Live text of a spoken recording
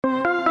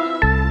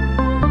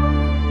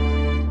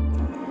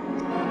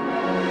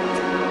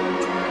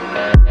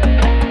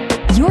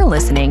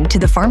listening to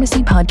the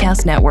Pharmacy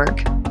Podcast Network.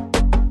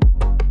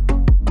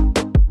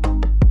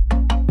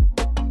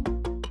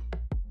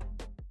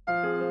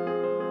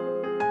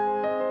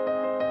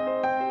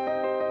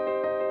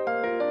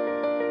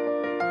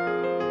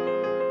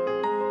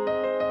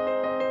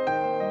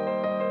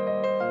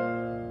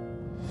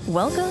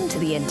 Welcome to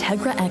the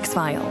Integra X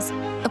Files,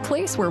 a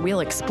place where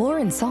we'll explore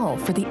and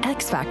solve for the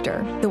X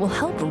factor that will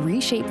help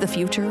reshape the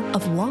future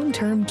of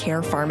long-term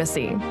care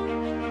pharmacy.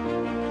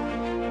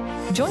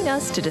 Join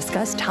us to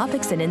discuss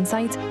topics and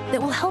insights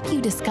that will help you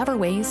discover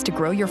ways to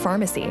grow your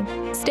pharmacy,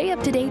 stay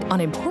up to date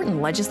on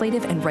important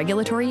legislative and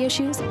regulatory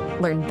issues,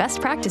 learn best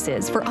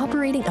practices for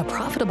operating a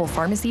profitable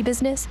pharmacy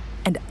business,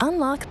 and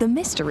unlock the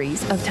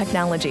mysteries of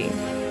technology.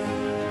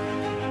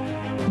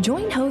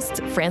 Join hosts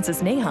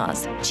Francis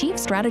Nahas, Chief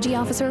Strategy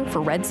Officer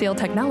for Red Sail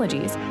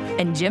Technologies,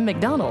 and Jim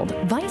McDonald,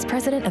 Vice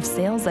President of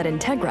Sales at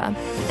Integra,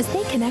 as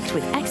they connect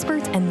with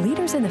experts and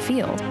leaders in the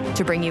field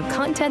to bring you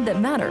content that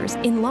matters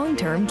in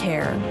long-term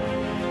care.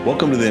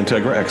 Welcome to the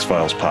Integra X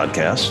Files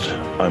podcast.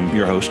 I'm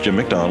your host, Jim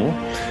McDonald,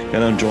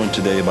 and I'm joined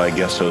today by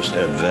guest host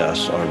Ed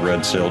Vess, our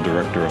Red Sail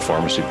Director of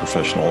Pharmacy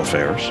Professional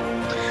Affairs.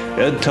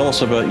 Ed, tell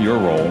us about your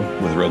role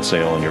with Red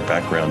Sail and your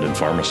background in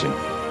pharmacy.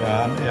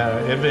 I'm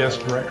Ed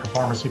Vess, Director of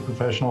Pharmacy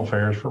Professional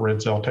Affairs for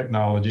Red Sail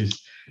Technologies.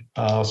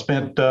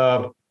 Spent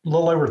a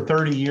little over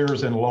 30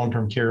 years in a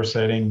long-term care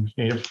setting,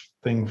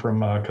 everything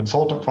from a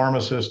consultant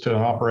pharmacist to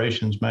an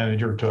operations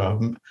manager to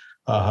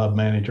a hub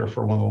manager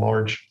for one of the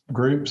large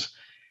groups.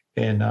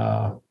 And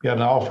got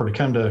an offer to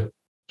come to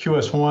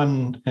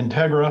QS1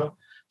 Integra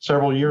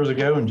several years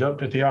ago and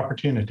jumped at the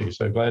opportunity.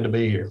 So glad to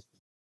be here.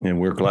 And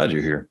we're glad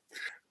you're here.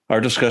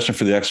 Our discussion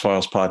for the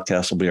X-Files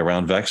podcast will be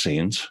around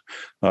vaccines.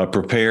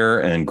 Prepare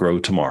and grow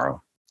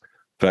tomorrow.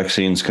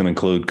 Vaccines can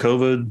include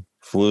COVID,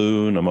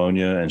 flu,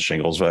 pneumonia, and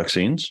shingles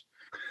vaccines.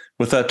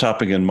 With that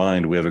topic in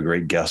mind, we have a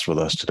great guest with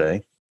us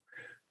today.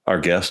 Our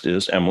guest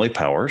is Emily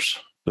Powers,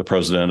 the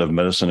president of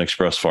Medicine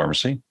Express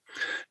Pharmacy.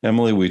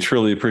 Emily, we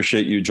truly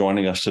appreciate you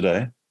joining us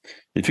today.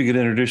 If you could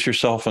introduce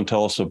yourself and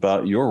tell us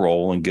about your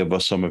role and give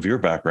us some of your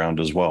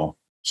background as well.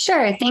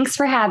 Sure. Thanks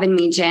for having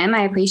me, Jim.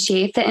 I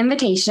appreciate the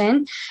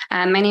invitation.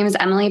 My name is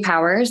Emily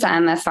Powers.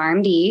 I'm a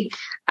PharmD.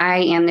 I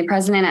am the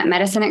president at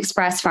Medicine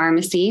Express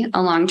Pharmacy,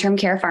 a long-term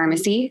care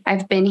pharmacy.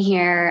 I've been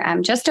here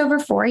just over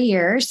 4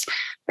 years.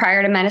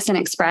 Prior to Medicine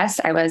Express,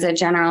 I was a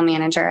general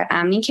manager at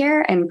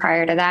Omnicare, and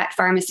prior to that,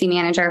 pharmacy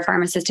manager,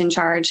 pharmacist in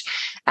charge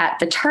at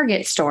the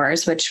Target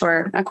stores, which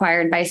were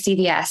acquired by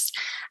CVS.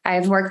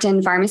 I've worked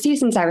in pharmacy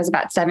since I was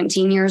about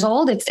 17 years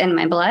old. It's in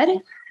my blood.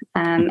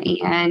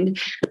 And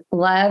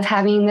love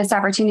having this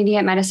opportunity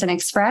at Medicine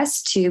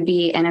Express to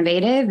be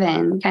innovative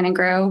and kind of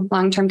grow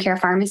long-term care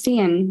pharmacy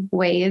in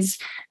ways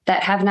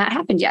that have not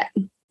happened yet.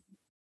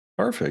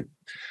 Perfect.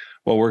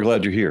 Well, we're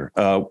glad you're here.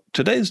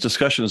 Today's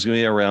discussion is going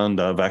to be around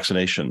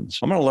vaccinations.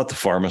 I'm going to let the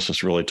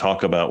pharmacist really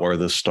talk about where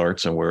this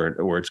starts and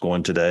where it's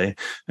going today.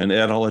 And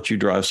Ed, I'll let you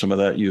drive some of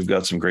that. You've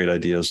got some great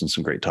ideas and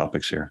some great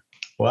topics here.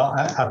 Well,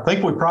 I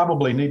think we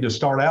probably need to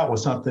start out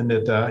with something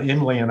that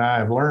Emily and I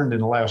have learned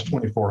in the last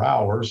 24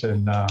 hours,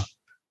 and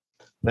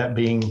that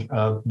being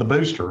the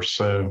boosters.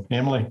 So,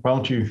 Emily, why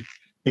don't you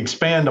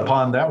expand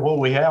upon that, what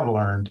we have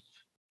learned?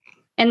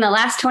 In the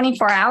last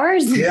 24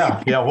 hours?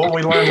 Yeah, what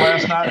we learned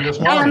last night and this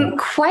morning.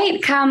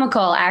 Quite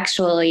comical,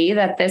 actually,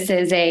 that this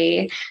is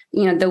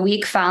the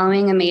week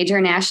following a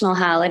major national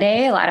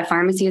holiday. A lot of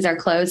pharmacies are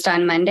closed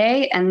on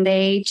Monday, and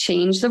they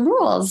change the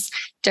rules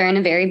during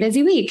a very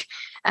busy week.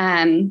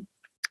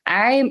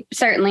 I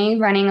certainly,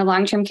 running a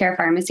long-term care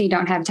pharmacy,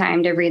 don't have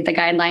time to read the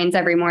guidelines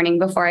every morning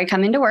before I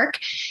come into work.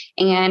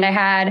 And I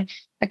had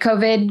a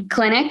COVID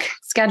clinic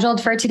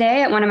scheduled for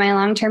today at one of my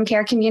long-term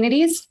care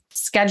communities.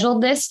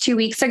 Scheduled this 2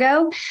 weeks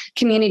ago.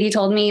 Community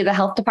told me the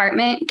health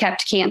department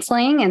kept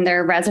canceling and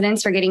their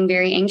residents were getting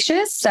very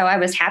anxious. So I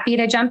was happy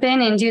to jump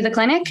in and do the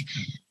clinic.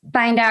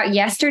 Find out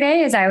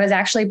yesterday, as I was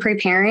actually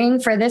preparing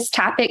for this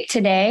topic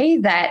today,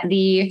 that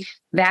the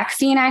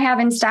vaccine I have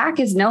in stock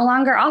is no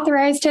longer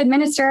authorized to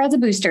administer as a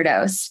booster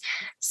dose.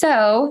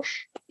 So,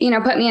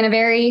 put me in a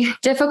very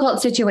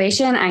difficult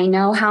situation. I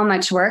know how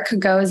much work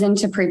goes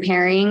into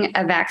preparing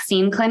a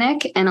vaccine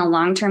clinic in a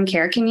long-term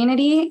care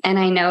community. And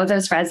I know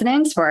those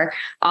residents were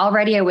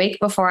already awake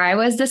before I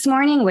was this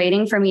morning,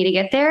 waiting for me to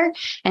get there,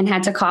 and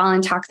had to call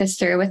and talk this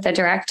through with the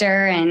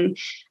director and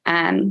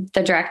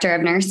the director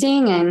of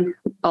nursing. And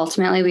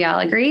ultimately, we all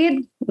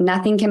agreed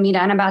nothing can be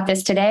done about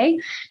this today.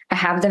 I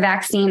have the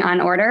vaccine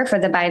on order for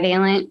the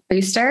bivalent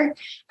booster.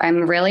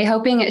 I'm really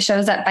hoping it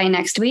shows up by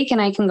next week and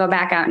I can go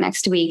back out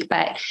next week.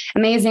 But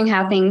amazing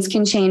how things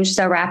can change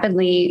so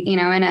rapidly, in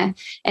an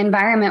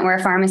environment where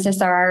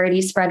pharmacists are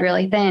already spread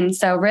really thin.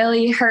 So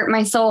really hurt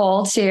my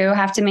soul to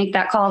have to make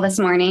that call this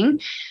morning.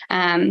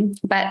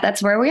 But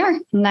that's where we are.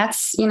 And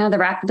that's, the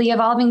rapidly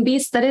evolving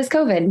beast that is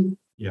COVID.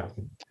 Yeah.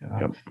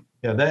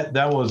 Yeah,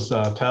 that was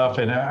tough.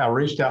 And I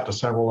reached out to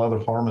several other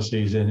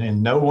pharmacies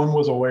and no one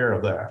was aware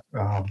of that.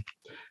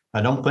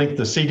 I don't think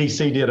the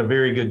CDC did a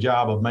very good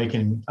job of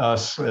making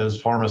us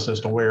as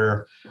pharmacists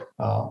aware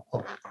of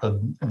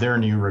their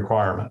new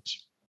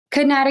requirements.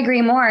 Could not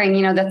agree more. And,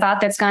 the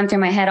thought that's gone through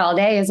my head all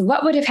day is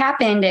what would have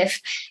happened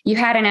if you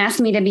hadn't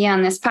asked me to be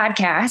on this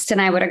podcast and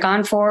I would have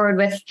gone forward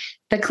with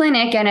the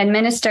clinic and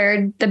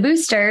administered the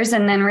boosters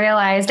and then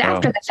realized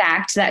after the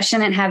fact that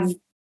shouldn't have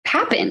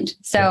happened.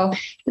 So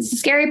it's a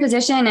scary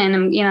position.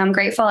 And, I'm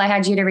grateful I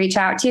had you to reach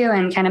out to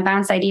and kind of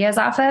bounce ideas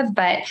off of,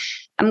 but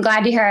I'm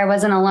glad to hear I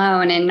wasn't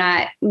alone and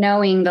not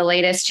knowing the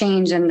latest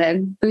change in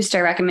the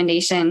booster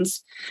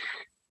recommendations.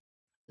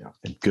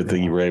 Good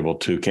thing you were able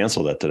to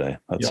cancel that today.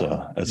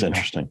 That's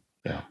interesting.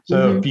 Yeah.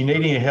 So if you need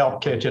any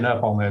help catching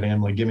up on that,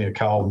 Emily, give me a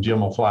call and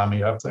Jim will fly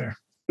me up there.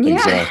 Yeah.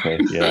 Exactly.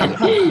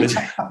 Yeah.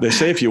 They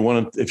say if you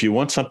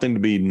want something to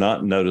be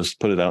not noticed,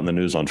 put it out in the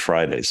news on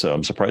Friday. So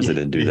I'm surprised they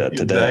didn't do that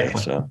today.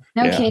 Exactly. So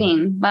no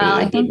kidding. Well,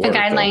 I think the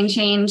guideline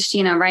changed,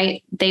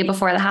 right day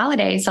before the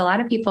holiday. So a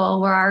lot of people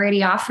were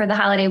already off for the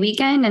holiday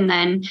weekend. And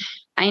then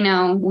I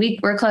know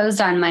we're closed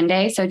on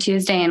Monday. So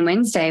Tuesday and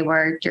Wednesday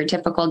were your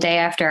typical day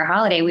after a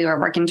holiday. We were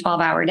working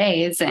 12-hour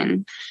days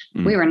and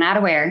we were not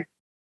aware.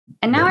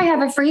 And now I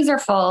have a freezer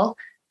full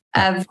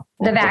of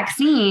the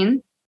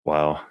vaccine.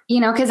 Wow.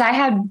 Because I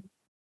had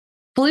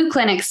flu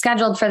clinics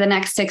scheduled for the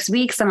next 6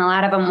 weeks and a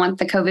lot of them want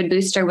the COVID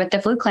booster with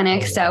the flu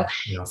clinic. So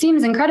it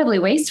seems incredibly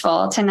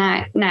wasteful to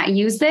not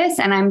use this.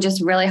 And I'm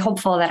just really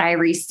hopeful that I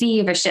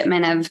receive a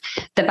shipment of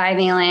the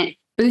bivalent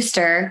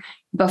booster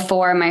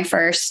before my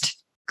first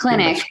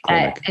clinic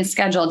that is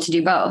scheduled to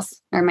do both,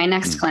 or my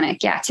next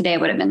clinic. Yeah, today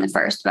would have been the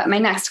first, but my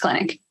next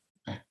clinic.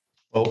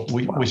 Well,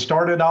 we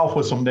started off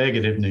with some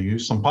negative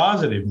news. Some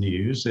positive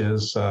news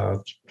is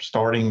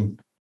starting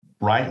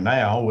right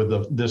now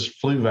with this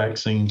flu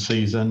vaccine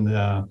season,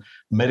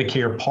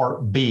 Medicare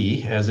Part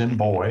B, as in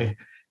boy,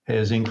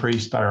 has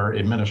increased our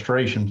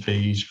administration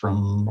fees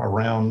from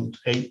around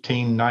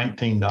 $18,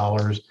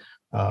 $19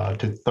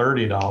 to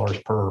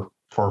 $30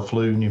 for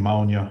flu,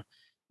 pneumonia,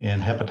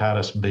 and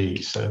hepatitis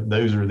B. So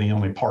those are the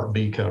only Part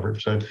B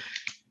coverage. So,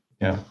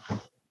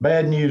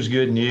 bad news,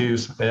 good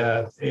news.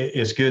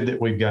 It's good that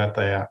we've got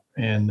that.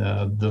 And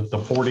the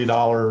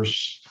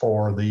 $40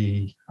 for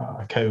the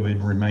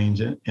COVID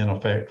remains in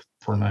effect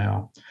for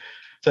now.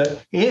 So,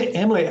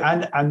 Emily,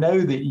 I know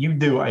that you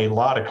do a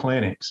lot of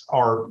clinics.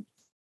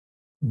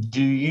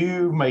 Do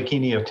you make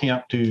any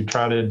attempt to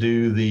try to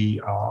do the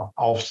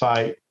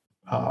off-site?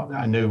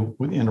 I know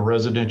in the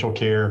residential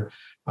care,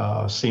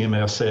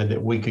 CMS said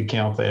that we could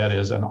count that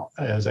as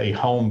a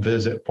home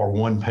visit for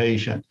one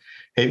patient.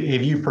 Have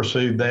you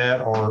pursued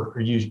that, or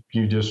are you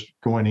just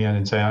going in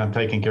and saying, I'm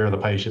taking care of the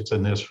patients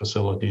in this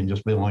facility and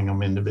just billing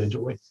them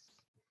individually?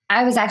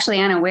 I was actually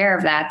unaware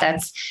of that.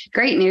 That's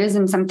great news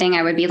and something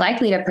I would be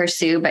likely to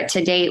pursue, but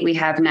to date, we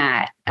have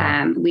not.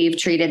 We've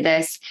treated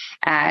this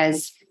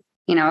as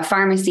a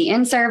pharmacy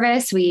in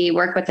service. We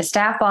work with the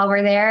staff while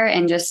we're there,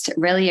 and just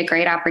really a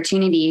great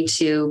opportunity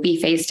to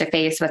be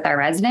face-to-face with our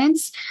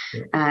residents.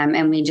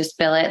 And we just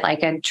bill it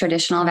like a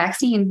traditional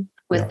vaccine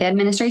with the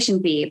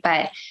administration fee.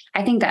 But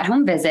I think that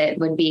home visit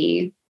would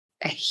be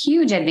a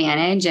huge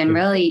advantage and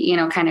really,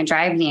 kind of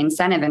drive the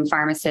incentive in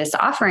pharmacists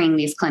offering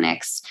these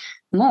clinics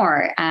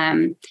more.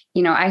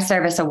 I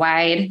service a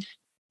wide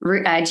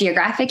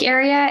geographic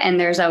area, and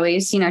there's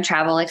always,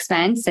 travel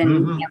expense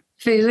and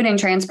food and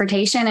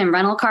transportation and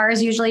rental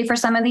cars usually for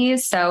some of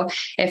these. So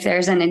if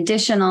there's an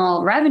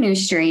additional revenue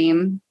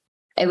stream,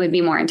 it would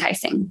be more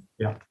enticing.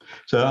 Yeah.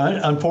 So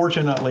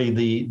unfortunately,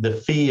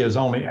 the fee is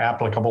only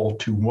applicable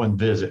to one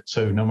visit.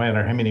 So no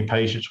matter how many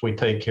patients we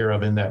take care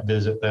of in that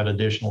visit, that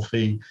additional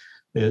fee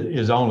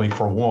is only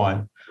for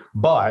one.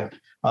 But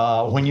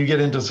when you get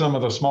into some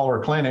of the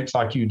smaller clinics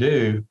like you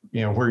do,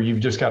 where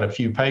you've just got a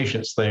few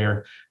patients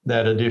there,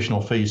 that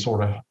additional fee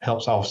sort of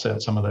helps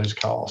offset some of those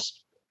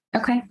costs.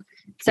 Okay.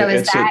 So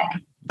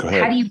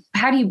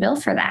how do you bill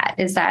for that?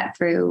 Is that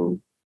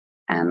through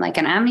like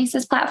an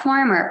Omnisys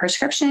platform or a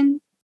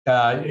prescription?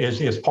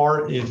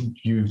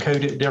 You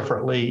code it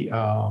differently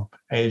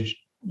as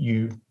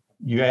you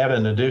add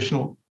an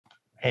additional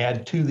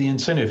add to the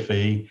incentive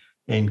fee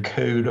and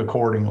code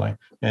accordingly.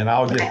 And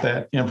I'll get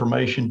that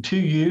information to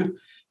you.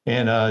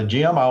 And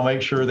Jim, I'll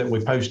make sure that we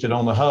post it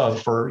on the hub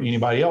for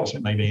anybody else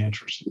that may be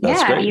interested.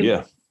 That's great.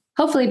 Yeah.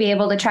 Hopefully be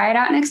able to try it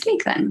out next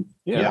week then.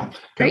 Yeah.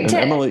 Great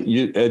tip.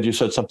 Emily, Ed, you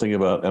said something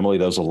about Emily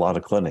does a lot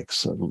of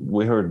clinics.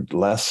 We heard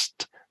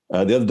the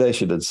other day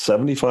she did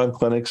 75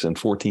 clinics in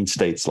 14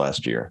 states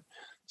last year.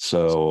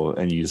 So,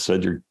 and you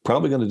said you're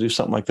probably going to do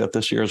something like that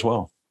this year as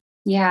well.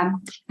 Yeah,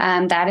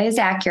 that is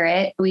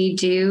accurate. We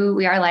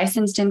are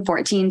licensed in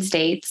 14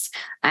 states.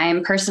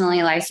 I'm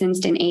personally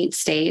licensed in 8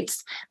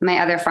 states. My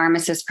other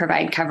pharmacists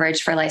provide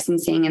coverage for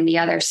licensing in the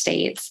other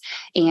states.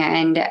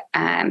 And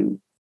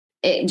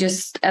it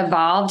just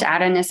evolved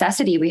out of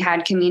necessity. We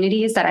had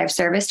communities that I've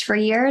serviced for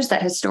years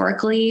that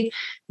historically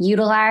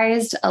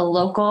utilized a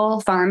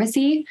local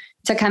pharmacy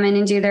to come in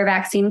and do their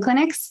vaccine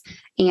clinics.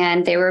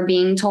 And they were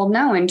being told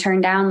no and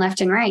turned down left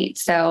and right.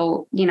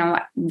 So,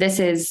 this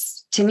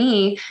is, to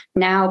me,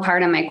 now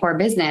part of my core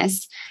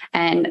business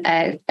and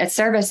a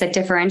service that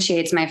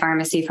differentiates my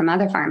pharmacy from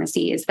other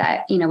pharmacies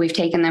that, we've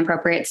taken the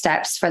appropriate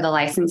steps for the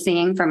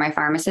licensing for my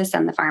pharmacist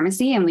and the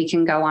pharmacy, and we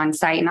can go on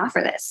site and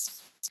offer this.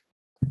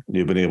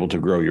 You've been able to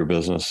grow your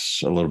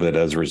business a little bit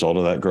as a result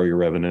of that, grow your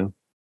revenue?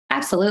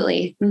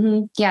 Absolutely.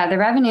 Yeah, the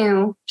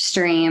revenue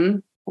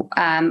stream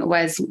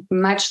was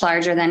much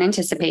larger than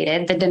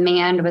anticipated. The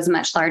demand was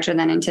much larger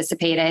than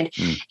anticipated.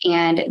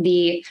 And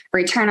the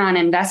return on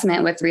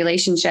investment with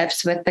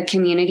relationships with the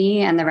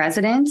community and the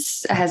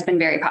residents has been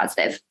very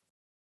positive.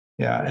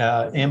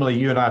 Yeah, Emily,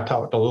 you and I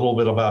talked a little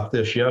bit about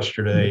this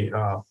yesterday,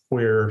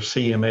 where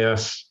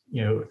CMS,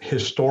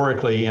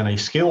 historically in a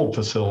skilled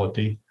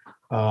facility,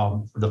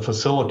 the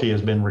facility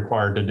has been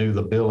required to do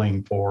the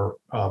billing for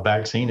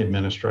vaccine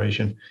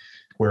administration,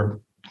 where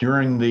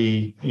during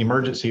the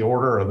emergency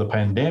order of the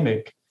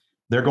pandemic,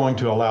 they're going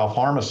to allow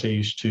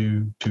pharmacies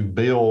to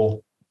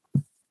bill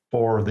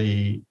for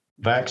the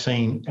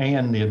vaccine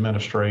and the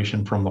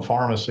administration from the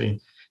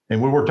pharmacy.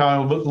 And we were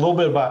talking a little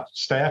bit about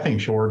staffing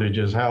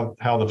shortages, how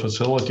the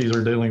facilities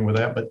are dealing with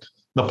that, but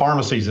the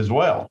pharmacies as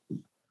well.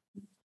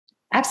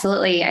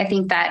 Absolutely. I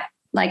think that,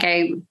 like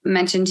I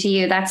mentioned to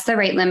you, that's the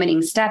rate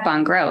limiting step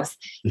on growth.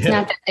 It's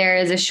not that there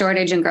is a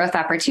shortage in growth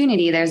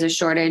opportunity. There's a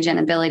shortage in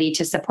ability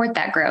to support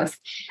that growth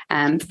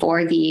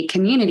for the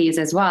communities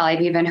as well. I've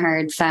even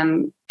heard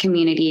some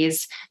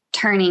communities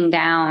turning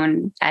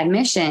down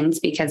admissions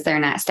because they're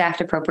not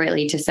staffed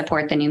appropriately to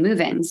support the new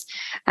move-ins.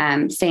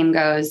 Same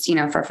goes,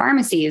 for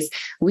pharmacies.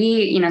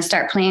 We,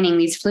 start planning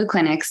these flu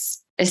clinics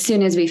as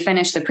soon as we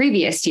finish the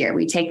previous year.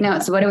 We take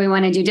notes. What do we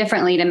want to do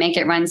differently to make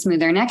it run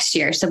smoother next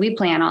year? So we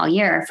plan all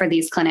year for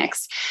these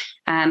clinics.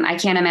 I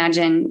can't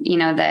imagine,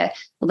 the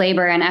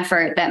labor and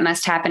effort that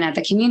must happen at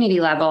the community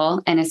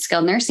level in a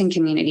skilled nursing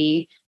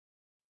community.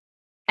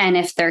 And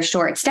if they're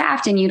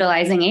short-staffed and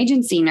utilizing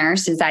agency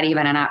nurse, is that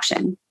even an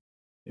option?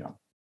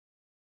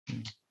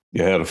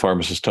 Yeah, I had a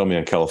pharmacist tell me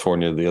in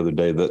California the other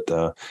day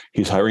that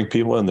he's hiring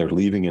people and they're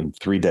leaving in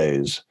 3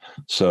 days.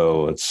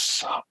 So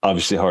it's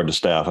obviously hard to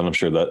staff. And I'm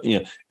sure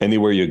that,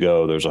 anywhere you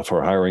go, there's a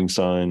for hiring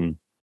sign.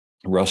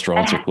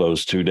 Restaurants are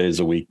closed 2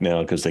 days a week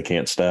now because they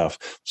can't staff.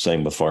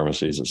 Same with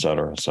pharmacies, et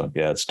cetera. So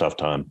yeah, it's a tough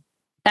time.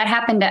 That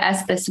happened to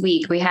us this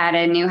week. We had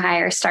a new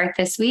hire start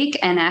this week,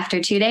 and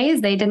after 2 days,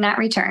 they did not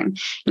return.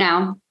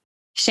 Now,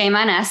 shame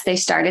on us. They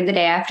started the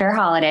day after a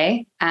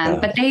holiday,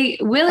 but they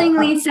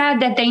willingly said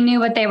that they knew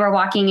what they were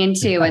walking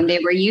into and they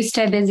were used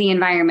to a busy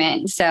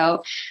environment.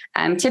 So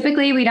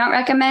typically we don't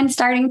recommend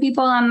starting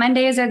people on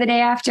Mondays or the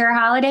day after a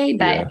holiday,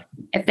 but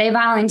if they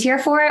volunteer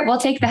for it, we'll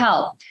take the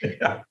help.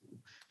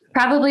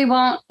 Probably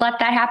won't let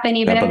that happen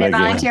even if they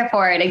volunteer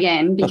for it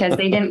again, because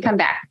they didn't come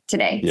back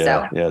today.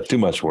 Too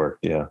much work.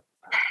 Yeah.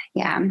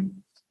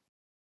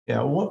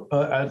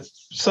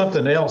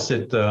 Something else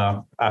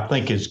that I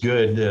think is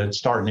good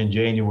starting in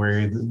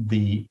January,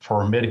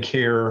 for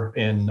Medicare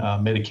and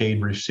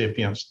Medicaid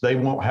recipients, they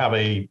won't have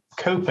a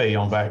copay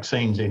on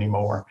vaccines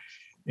anymore.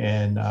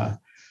 And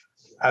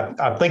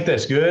I think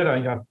that's good.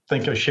 I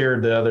think I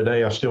shared the other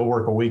day, I still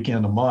work a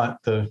weekend a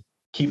month to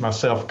keep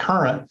myself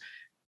current.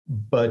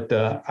 But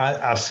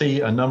I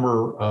see a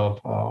number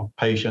of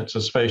patients,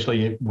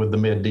 especially with the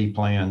Med D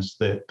plans,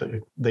 that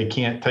they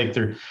can't take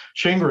their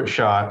Shingrix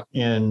shot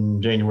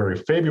in January,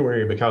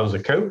 February because the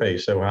copay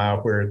is so high,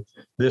 where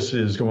this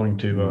is going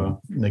to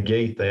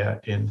negate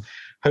that and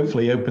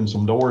hopefully open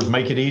some doors,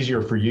 make it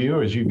easier for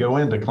you as you go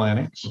into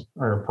clinics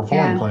or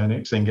perform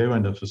clinics and go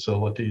into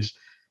facilities.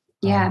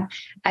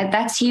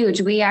 That's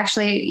huge. We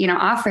actually,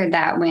 offered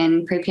that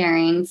when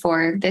preparing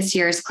for this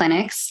year's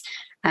clinics.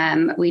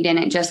 We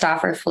didn't just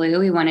offer flu.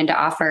 We wanted to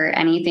offer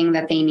anything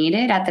that they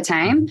needed at the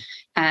time.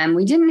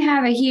 We didn't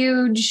have a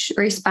huge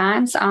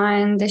response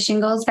on the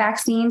shingles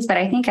vaccines, but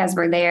I think as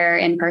we're there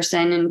in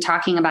person and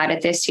talking about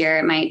it this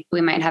year,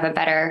 we might have a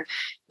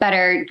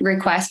better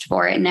request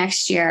for it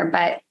next year.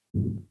 But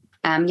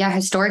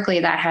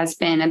historically, that has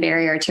been a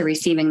barrier to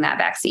receiving that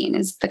vaccine,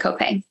 is the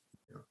copay.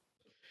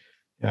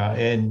 Yeah,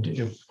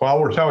 and while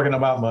we're talking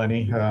about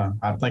money,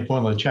 I think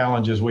one of the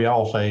challenges we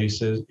all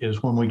face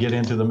is when we get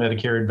into the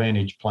Medicare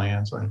Advantage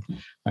plans.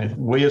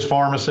 We as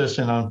pharmacists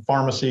and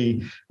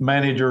pharmacy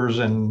managers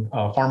and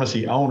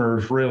pharmacy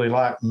owners really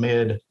like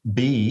Med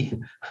B,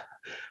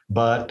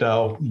 but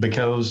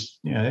because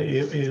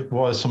it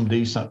was some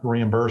decent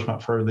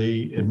reimbursement for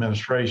the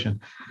administration.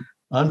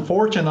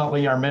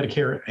 Unfortunately, our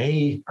Medicare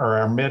A or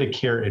our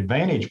Medicare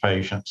Advantage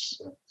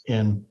patients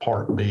in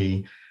Part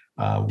B,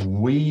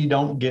 we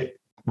don't get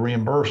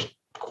reimbursed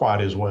quite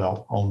as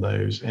well on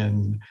those,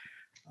 and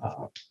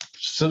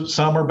so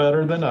some are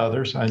better than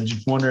others. I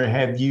just wonder,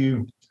 have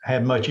you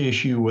had much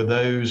issue with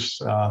those,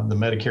 the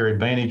Medicare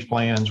Advantage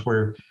plans,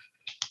 where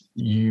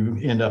you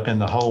end up in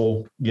the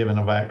hole given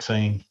a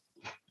vaccine?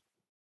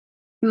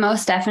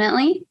 Most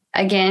definitely.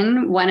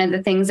 Again, one of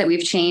the things that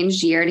we've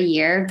changed year to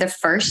year, the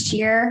first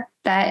year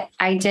that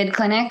I did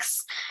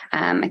clinics,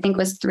 I think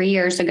was 3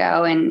 years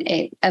ago, and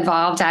it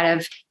evolved out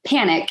of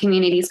panic.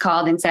 Communities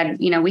called and said,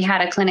 we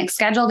had a clinic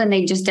scheduled and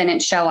they just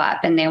didn't show up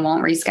and they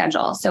won't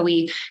reschedule. So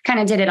we kind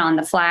of did it on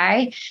the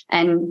fly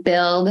and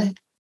billed,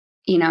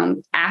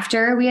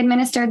 after we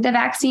administered the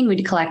vaccine.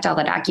 We'd collect all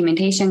the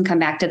documentation, come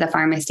back to the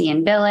pharmacy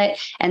and bill it,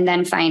 and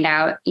then find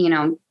out,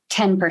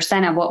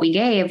 10% of what we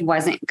gave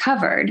wasn't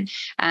covered,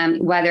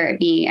 whether it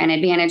be an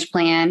Advantage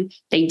plan,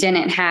 they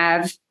didn't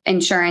have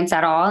insurance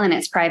at all and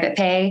it's private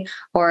pay,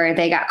 or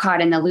they got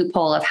caught in the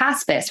loophole of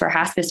hospice where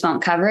hospice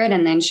won't cover it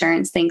and the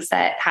insurance thinks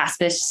that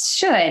hospice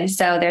should.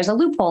 So there's a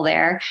loophole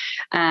there.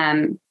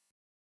 And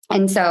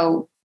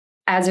so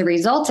as a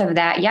result of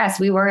that, yes,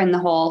 we were in the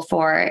hole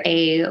for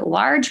a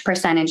large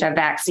percentage of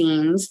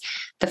vaccines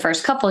the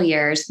first couple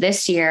years.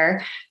 This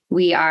year,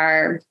 we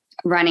are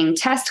running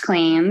test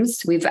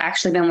claims. We've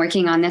actually been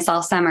working on this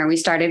all summer. We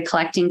started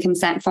collecting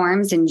consent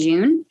forms in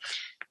June,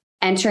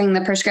 entering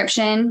the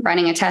prescription,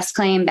 running a test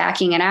claim,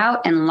 backing it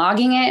out, and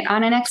logging it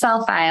on an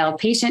Excel file.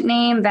 Patient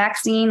name,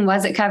 vaccine,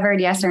 was it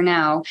covered, yes or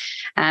no?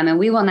 And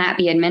we will not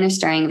be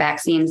administering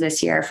vaccines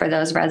this year for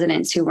those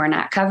residents who were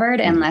not covered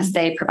unless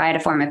they provide a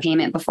form of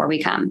payment before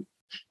we come.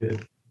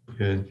 Good.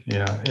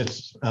 Yeah,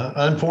 it's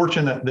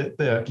unfortunate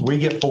that we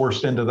get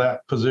forced into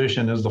that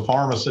position as the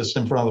pharmacist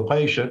in front of the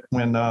patient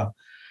when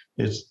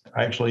it's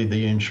actually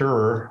the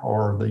insurer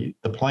or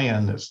the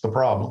plan that's the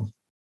problem.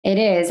 It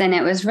is. And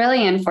it was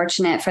really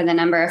unfortunate for the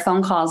number of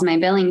phone calls my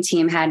billing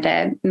team had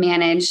to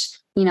manage,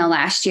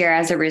 last year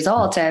as a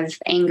result of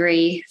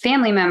angry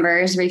family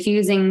members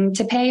refusing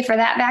to pay for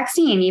that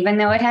vaccine, even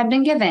though it had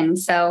been given.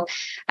 So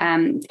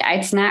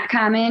it's not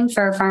common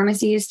for a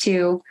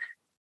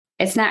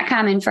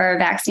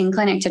vaccine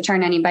clinic to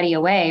turn anybody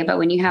away. But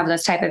when you have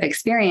those type of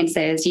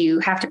experiences, you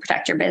have to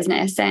protect your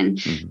business. And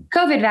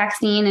COVID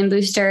vaccine and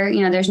booster,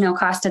 there's no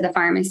cost to the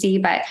pharmacy,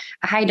 but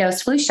a high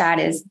dose flu shot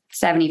is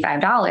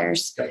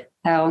 $75.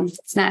 So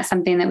it's not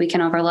something that we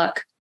can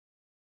overlook.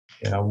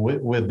 Yeah,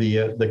 with the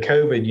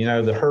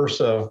COVID, the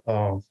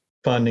HRSA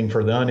funding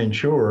for the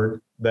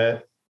uninsured,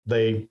 that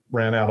they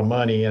ran out of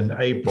money in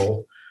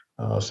April.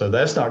 So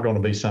that's not going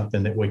to be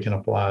something that we can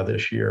apply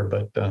this year.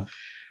 But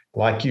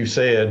like you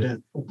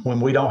said,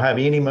 when we don't have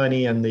any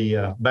money in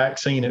the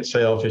vaccine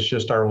itself, it's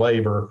just our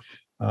labor.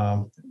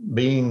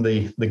 Being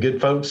the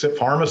good folks that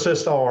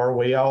pharmacists are,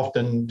 we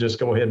often just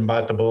go ahead and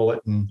bite the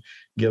bullet and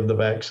give the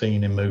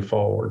vaccine and move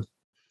forward.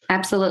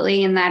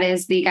 Absolutely. And that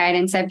is the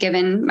guidance I've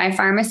given my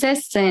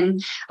pharmacists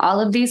and all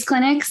of these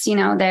clinics.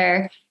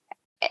 There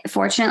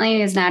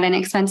fortunately is not an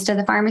expense to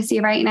the pharmacy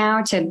right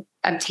now to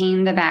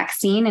obtain the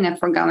vaccine. And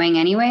if we're going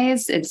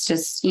anyways, it's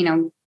just,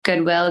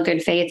 goodwill,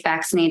 good faith,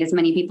 vaccinate as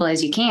many people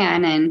as you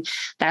can. And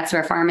that's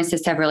where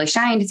pharmacists have really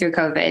shined through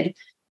COVID.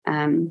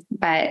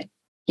 But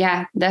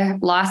yeah, the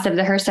loss of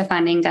the HRSA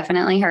funding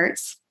definitely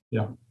hurts.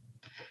 Yeah.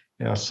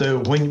 So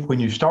when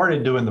you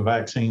started doing the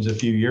vaccines a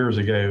few years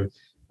ago,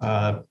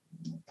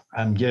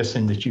 I'm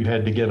guessing that you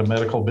had to get a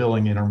medical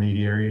billing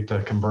intermediary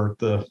to convert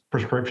the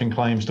prescription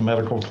claims to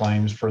medical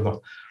claims for the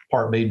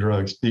Part B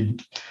drugs.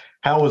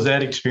 How was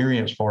that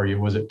experience for you?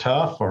 Was it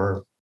tough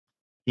or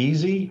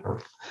easy?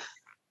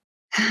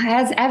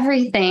 As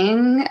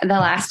everything the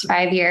last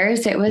 5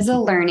 years, it was a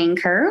learning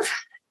curve.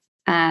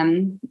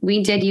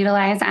 We did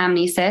utilize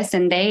Omnisys,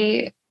 and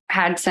they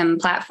had some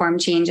platform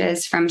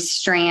changes from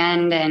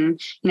Strand and,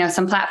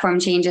 some platform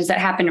changes that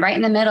happened right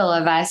in the middle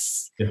of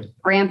us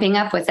ramping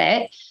up with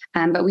it.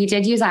 But we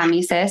did use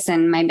Omnisys,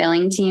 and my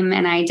billing team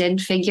and I did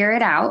figure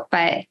it out,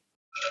 but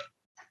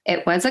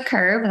it was a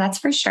curve, that's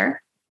for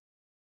sure.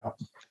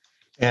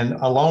 And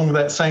along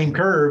that same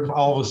curve,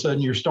 all of a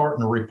sudden you're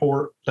starting to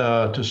report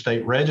to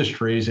state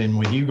registries, and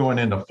with you going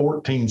into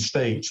 14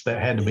 states,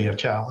 that had to be a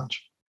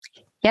challenge.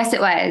 Yes,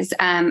 it was.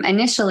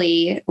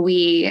 Initially,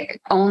 we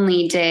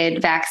only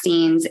did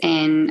vaccines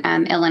in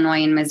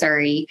Illinois and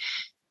Missouri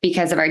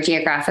because of our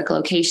geographic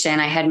location.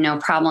 I had no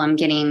problem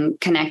getting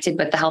connected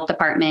with the health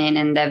department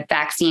and the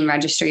vaccine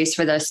registries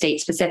for those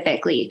states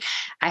specifically.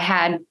 I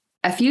had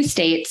a few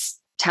states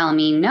tell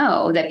me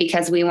no, that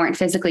because we weren't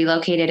physically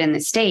located in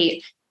the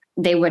state,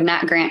 they would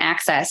not grant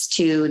access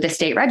to the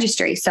state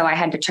registry. So I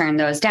had to turn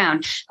those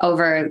down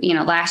over,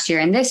 last year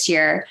and this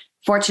year.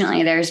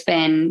 Fortunately, there's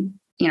been,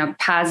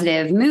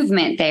 positive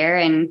movement there,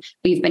 and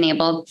we've been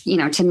able,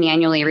 to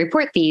manually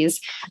report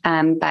these.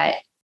 But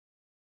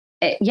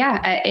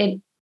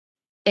it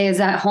is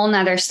a whole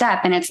nother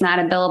step, and it's not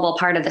a billable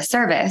part of the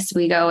service.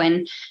 We go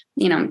and,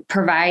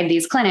 provide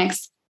these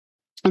clinics,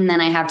 and then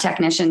I have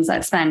technicians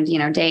that spend,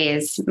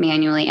 days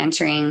manually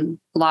entering,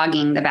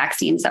 logging the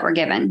vaccines that were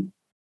given.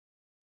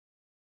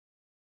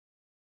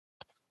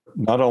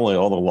 Not only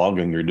all the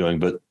logging you're doing,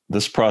 but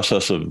this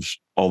process of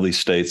all these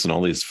states and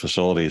all these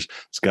facilities,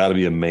 it's got to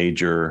be a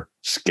major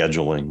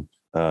scheduling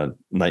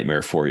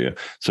nightmare for you.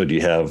 So do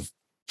you have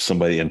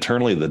somebody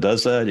internally that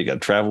does that? You got a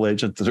travel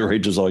agent that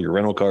arranges all your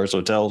rental cars,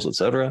 hotels, et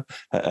cetera?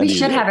 We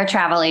should have a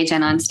travel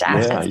agent on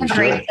staff. Yeah, that's a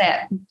great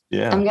tip.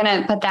 Yeah. I'm going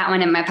to put that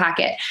one in my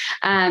pocket.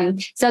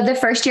 So the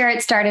first year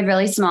it started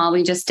really small.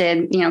 We just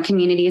did,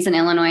 communities in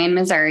Illinois and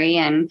Missouri,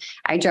 and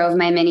I drove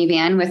my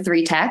minivan with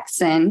 3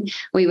 techs and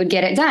we would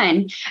get it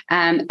done.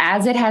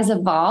 As it has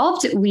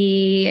evolved,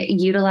 we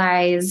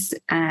utilize,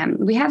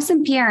 we have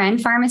some PRN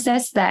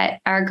pharmacists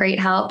that are great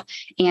help,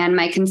 and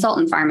my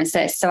consultant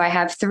pharmacist. So I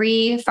have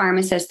 3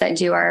 pharmacists that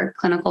do our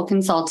clinical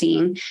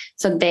consulting.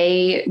 So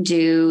they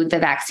do the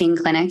vaccine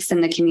clinics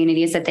in the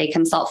communities that they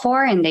consult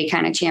for, and they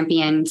kind of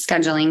champion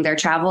scheduling during their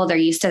travel. They're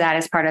used to that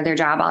as part of their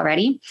job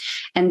already.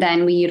 And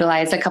then we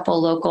utilize a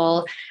couple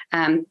local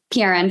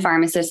PRN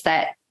pharmacists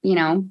that,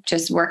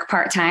 just work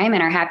part-time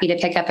and are happy to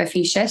pick up a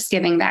few shifts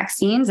giving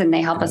vaccines, and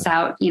they help us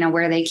out,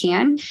 where they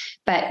can.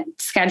 But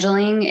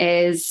scheduling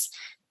is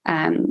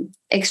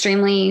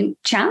extremely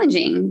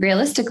challenging.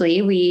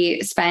 Realistically,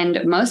 we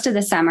spend most of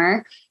the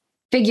summer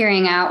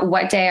figuring out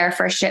what day our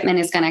first shipment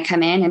is going to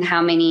come in and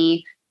how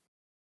many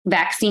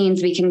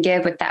vaccines we can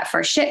give with that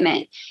first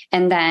shipment.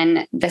 And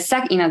then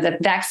the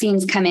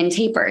vaccines come in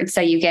tapered. So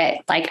you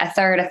get like a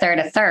third.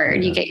 Yeah.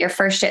 You get your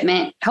first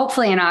shipment,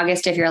 hopefully in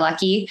August, if you're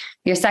lucky,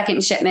 your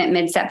second shipment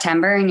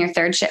mid-September, and your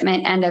third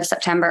shipment end of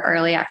September,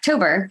 early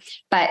October.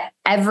 But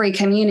every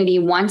community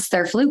wants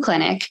their flu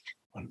clinic,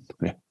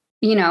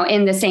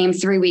 in the same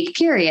 3-week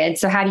period.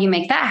 So how do you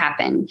make that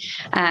happen?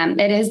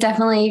 It is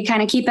definitely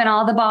kind of keeping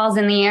all the balls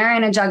in the air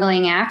and a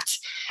juggling act.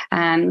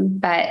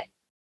 But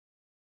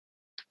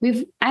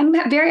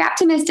I'm very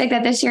optimistic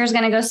that this year is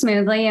going to go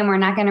smoothly and we're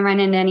not going to run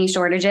into any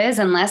shortages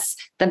unless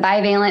the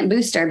bivalent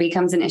booster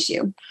becomes an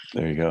issue.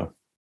 There you go.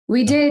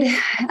 We did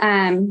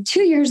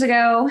 2 years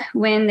ago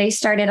when they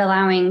started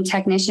allowing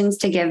technicians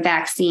to give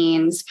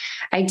vaccines.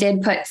 I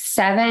did put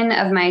 7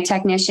 of my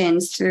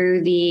technicians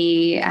through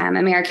the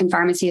American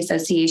Pharmacy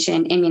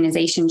Association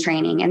immunization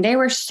training, and they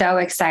were so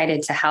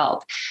excited to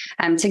help,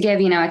 to give,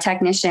 a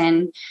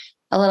technician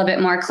a little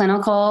bit more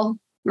clinical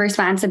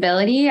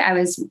responsibility. I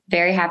was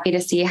very happy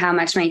to see how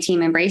much my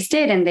team embraced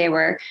it, and they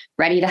were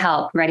ready to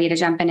help, ready to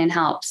jump in and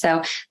help.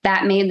 So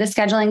that made the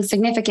scheduling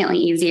significantly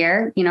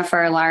easier,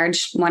 for a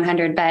large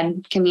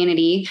 100-bed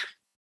community.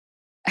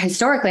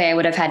 Historically, I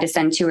would have had to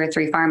send 2 or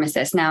 3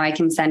 pharmacists. Now I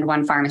can send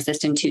 1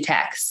 pharmacist and 2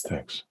 techs.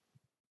 Thanks.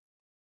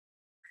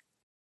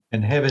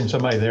 And having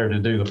somebody there to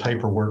do the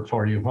paperwork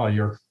for you while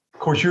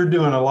of course, you're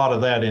doing a lot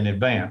of that in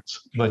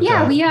advance. But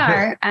yeah, we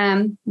are.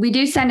 We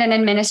do send an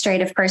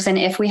administrative person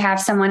if we have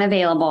someone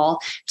available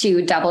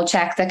to double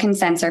check the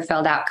consents are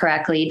filled out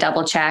correctly,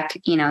 double check,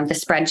 the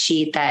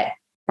spreadsheet that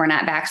we're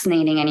not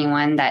vaccinating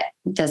anyone that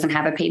doesn't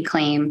have a paid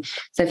claim.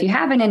 So if you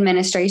have an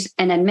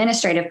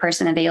administrative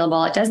person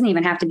available, it doesn't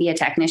even have to be a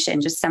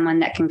technician, just someone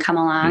that can come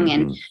along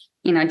and,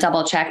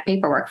 double check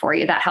paperwork for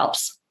you. That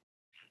helps.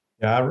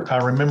 Yeah, I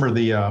remember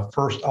the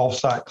first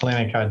offsite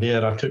clinic I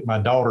did. I took my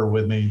daughter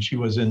with me, and she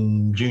was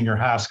in junior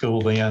high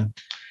school then,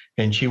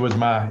 and she was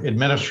my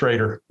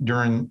administrator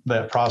during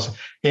that process.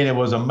 And it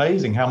was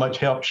amazing how much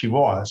help she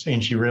was,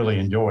 and she really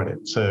enjoyed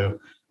it. So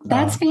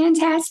that's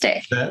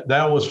fantastic.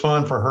 That was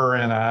fun for her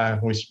and I.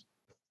 We,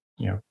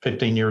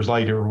 15 years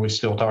later, we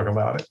still talk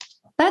about it.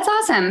 That's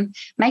awesome.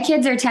 My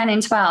kids are 10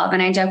 and 12,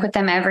 and I joke with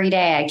them every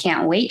day. I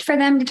can't wait for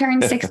them to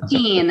turn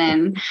 16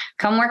 and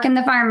come work in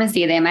the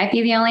pharmacy. They might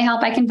be the only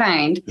help I can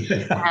find.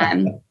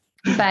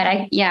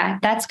 But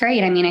that's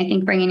great. I mean, I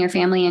think bringing your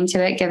family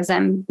into it gives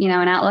them, an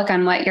outlook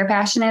on what you're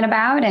passionate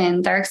about,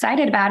 and they're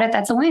excited about it.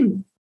 That's a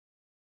win.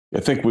 I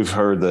think we've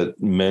heard that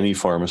many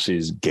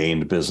pharmacies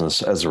gained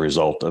business as a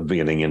result of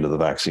getting into the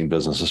vaccine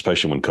business,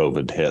 especially when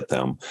COVID hit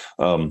them.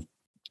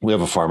 We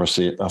have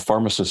a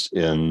pharmacist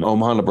in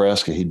Omaha,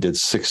 Nebraska. He did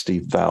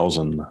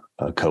 60,000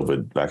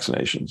 COVID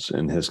vaccinations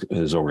in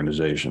his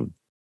organization,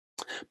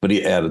 but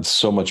he added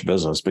so much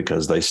business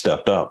because they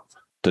stepped up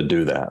to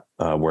do that,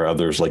 where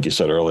others, like you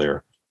said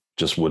earlier,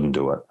 just wouldn't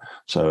do it.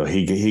 So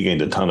he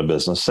gained a ton of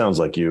business. Sounds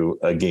like you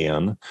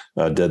again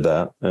did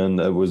that, and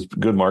it was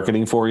good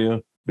marketing for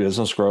you,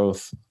 business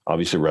growth,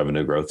 obviously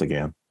revenue growth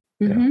again.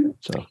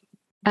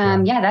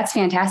 Mm-hmm. Yeah. That's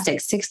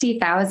fantastic.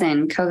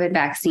 60,000 COVID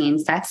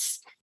vaccines.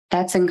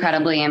 That's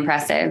incredibly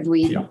impressive.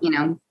 We,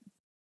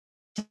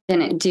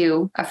 didn't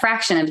do a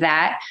fraction of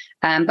that.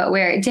 But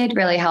where it did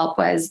really help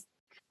was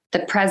the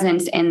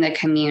presence in the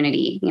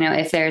community.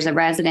 If there's a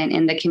resident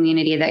in the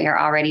community that you're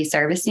already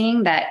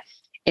servicing that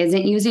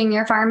isn't using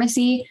your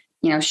pharmacy,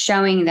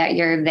 showing that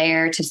you're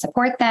there to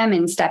support them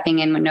and stepping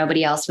in when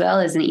nobody else will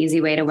is an easy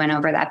way to win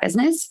over that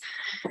business.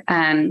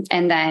 And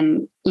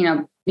then,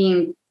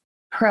 being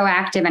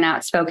proactive and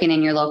outspoken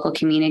in your local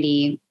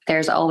community,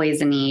 there's always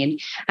a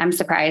need. I'm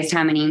surprised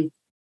how many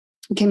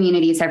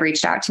communities have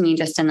reached out to me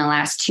just in the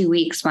last 2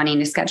 weeks wanting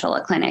to schedule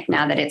a clinic.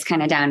 Now that it's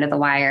kind of down to the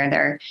wire,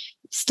 they're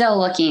still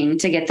looking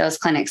to get those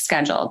clinics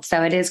scheduled.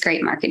 So it is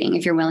great marketing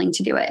if you're willing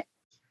to do it.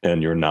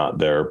 And you're not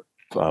their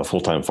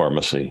full-time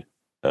pharmacy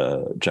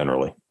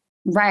generally.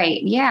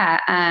 Right.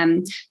 Yeah.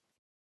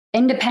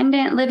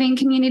 Independent living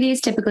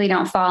communities typically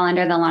don't fall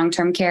under the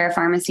long-term care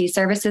pharmacy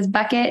services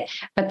bucket,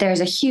 but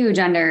there's a huge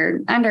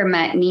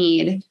undermet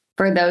need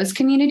for those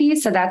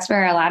communities. So that's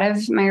where a lot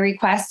of my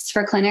requests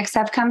for clinics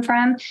have come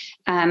from.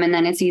 And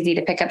then it's easy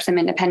to pick up some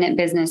independent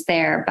business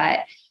there. But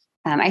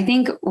I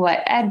think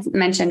what Ed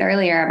mentioned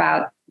earlier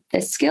about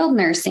the skilled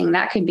nursing,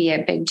 that could be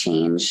a big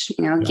change,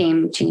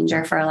 game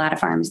changer for a lot of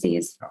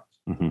pharmacies.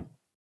 Mm-hmm.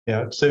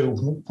 Yeah. So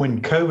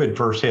when COVID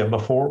first hit,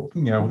 before,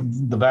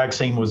 the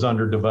vaccine was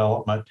under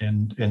development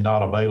and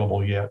not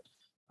available yet,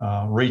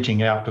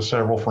 reaching out to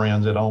several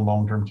friends that own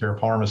long-term care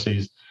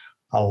pharmacies,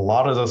 a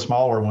lot of the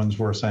smaller ones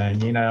were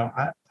saying,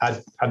 I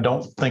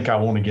don't think I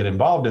want to get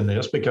involved in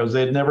this because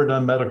they'd never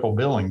done medical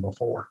billing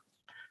before.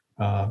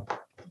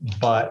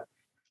 But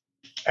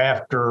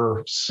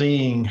after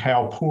seeing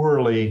how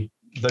poorly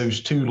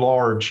those two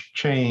large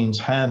chains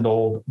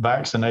handled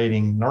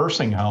vaccinating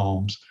nursing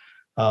homes,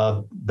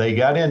 they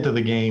got into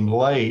the game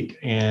late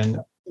and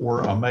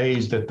were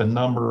amazed at the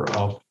number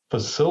of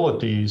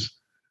facilities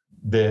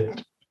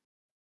that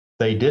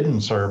they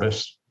didn't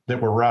service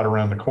that were right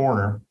around the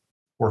corner.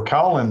 Were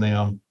calling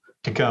them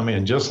to come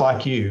in, just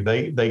like you.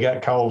 They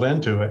got called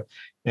into it.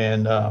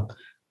 And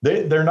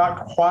they're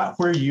not quite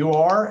where you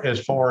are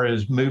as far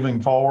as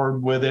moving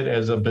forward with it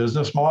as a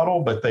business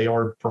model, but they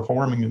are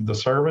performing the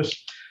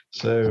service.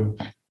 So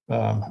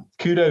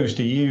kudos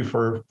to you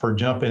for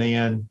jumping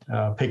in,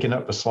 picking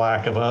up the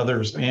slack of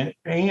others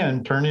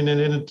and turning it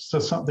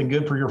into something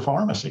good for your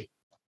pharmacy.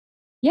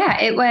 Yeah,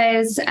 it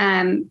was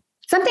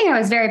something I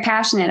was very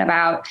passionate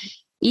about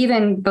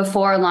even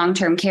before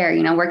long-term care,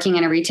 working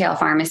in a retail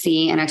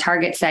pharmacy in a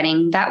Target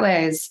setting. That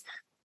was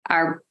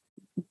our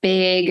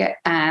big,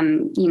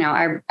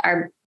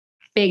 our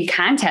big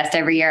contest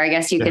every year, I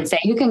guess you could say,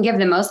 who can give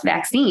the most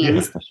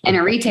vaccines in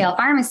a retail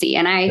pharmacy.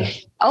 And I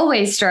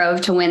always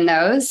strove to win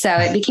those. So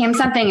it became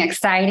something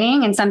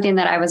exciting and something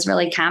that I was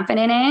really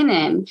confident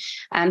in,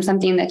 and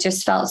something that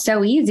just felt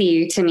so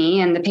easy to me,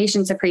 and the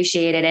patients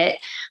appreciated it.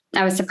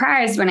 I was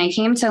surprised when I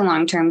came to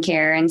long-term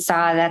care and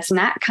saw that's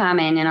not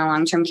common in a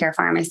long-term care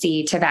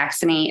pharmacy to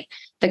vaccinate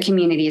the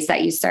communities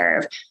that you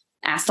serve.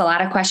 Asked a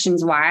lot of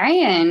questions why,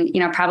 and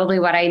probably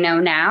what I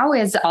know now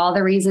is all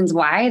the reasons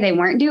why they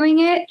weren't doing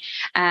it.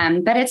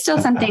 But it's still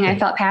something I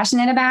felt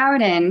passionate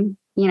about, and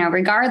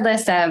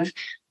regardless of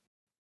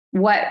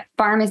what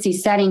pharmacy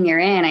setting you're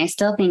in, I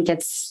still think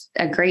it's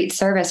a great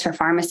service for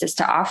pharmacists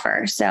to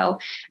offer. So,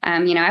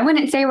 I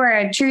wouldn't say we're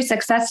a true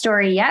success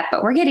story yet,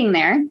 but we're getting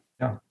there.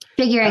 Yeah.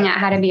 Figuring out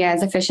how to be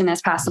as efficient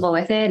as possible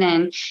with it.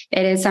 And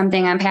it is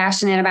something I'm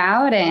passionate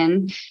about,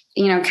 and,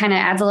 kind of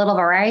adds a little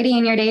variety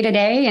in your day to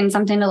day and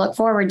something to look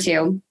forward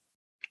to.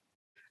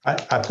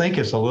 I think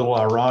it's a little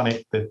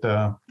ironic that,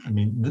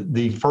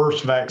 the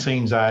first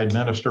vaccines I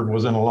administered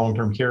was in a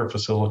long-term care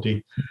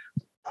facility,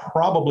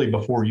 probably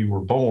before you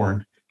were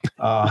born,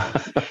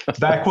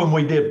 back when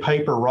we did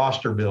paper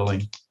roster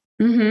billing.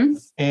 Mm-hmm.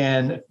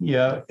 And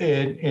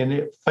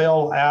it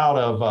fell out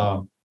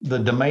of, the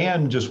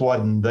demand just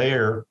wasn't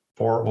there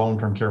for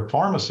long-term care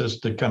pharmacists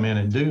to come in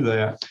and do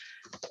that.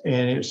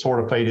 And it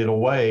sort of faded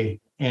away.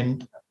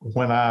 And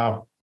when I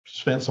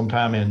spent some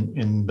time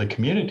in the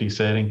community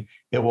setting,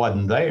 it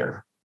wasn't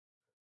there.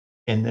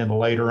 And then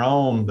later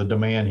on, the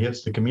demand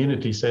hits the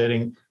community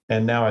setting,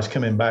 and now it's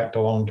coming back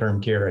to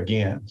long-term care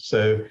again.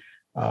 So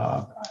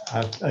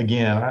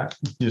I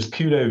just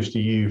kudos to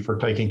you for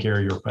taking care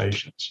of your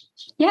patients.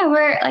 Yeah,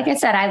 like I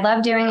said, I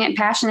love doing it,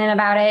 passionate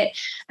about it.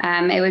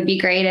 It would be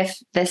great if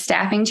the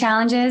staffing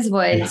challenges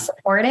would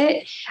support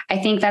it. I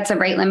think that's a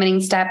rate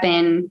limiting step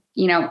in,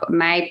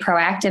 my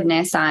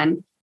proactiveness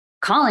on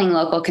calling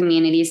local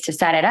communities to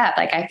set it up.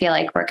 Like, I feel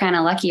like we're kind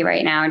of lucky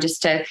right now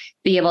just to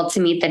be able to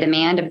meet the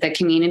demand of the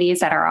communities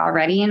that are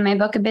already in my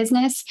book of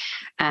business.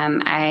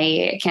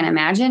 I can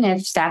imagine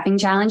if staffing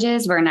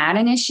challenges were not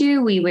an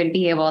issue, we would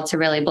be able to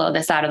really blow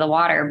this out of the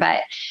water,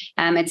 but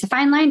it's a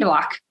fine line to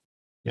walk.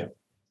 Yeah.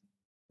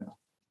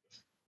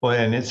 Well,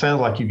 and it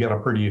sounds like you've got a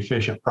pretty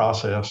efficient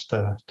process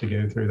to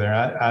go through there.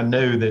 I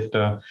know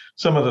that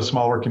some of the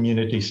smaller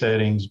community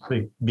settings,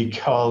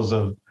 because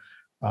of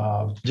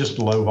just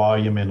low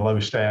volume and low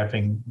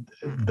staffing,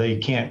 they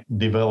can't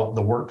develop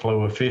the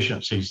workflow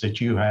efficiencies that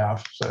you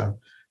have. So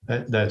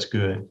that's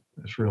good.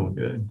 That's really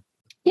good.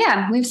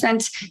 Yeah, we've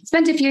spent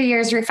a few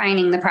years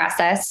refining the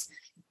process.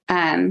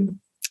 One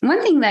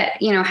thing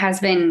that, has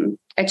been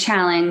a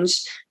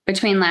challenge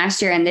between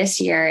last year and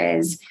this year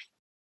is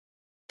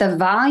the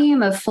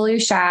volume of flu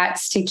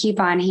shots to keep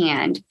on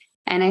hand.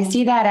 And I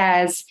see that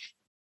as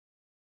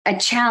a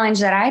challenge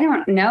that I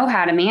don't know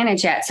how to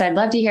manage yet. So I'd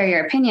love to hear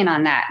your opinion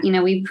on that.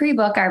 We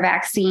pre-book our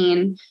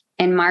vaccine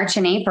in March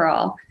and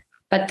April,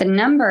 but the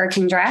number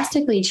can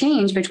drastically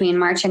change between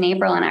March and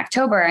April and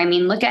October.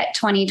 Look at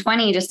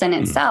 2020 just in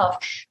itself.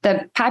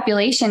 The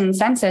population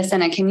census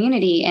in a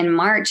community in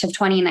March of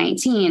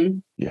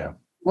 2019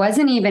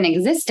 wasn't even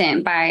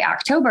existent by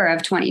October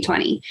of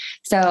 2020.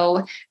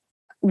 So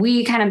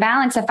we kind of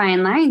balance a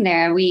fine line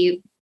there.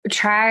 We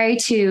try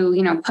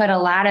to, put a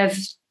lot of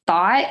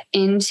thought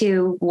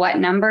into what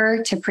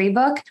number to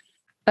pre-book,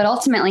 but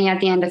ultimately at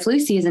the end of flu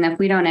season, if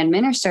we don't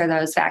administer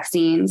those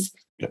vaccines,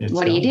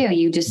 what do?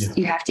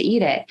 You have to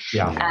eat it.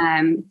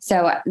 Yeah.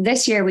 So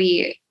this year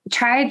we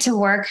tried to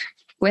work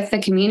with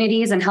the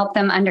communities and help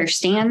them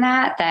understand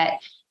that,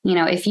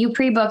 if you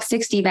pre-book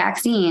 60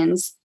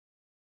 vaccines,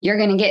 you're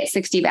going to get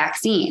 60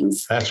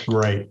 vaccines. That's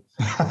great.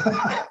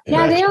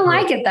 They don't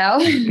like it though.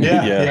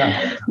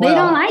 Yeah. They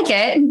don't like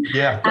it.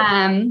 Yeah.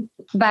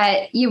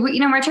 But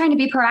we're trying to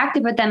be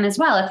proactive with them as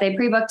well. If they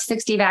pre-booked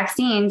 60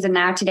 vaccines and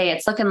now today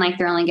it's looking like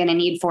they're only going to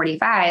need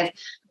 45,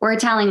 we're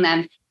telling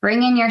them,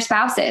 bring in your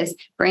spouses,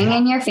 bring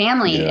in your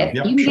family. If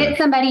you can get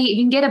somebody,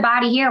 you can get a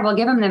body here, we'll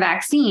give them the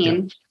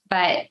vaccine,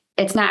 but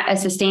it's not a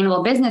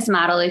sustainable business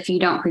model if you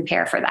don't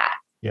prepare for that.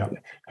 Yeah.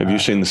 Have you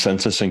seen the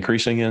census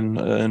increasing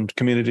in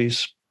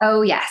communities?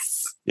 Oh,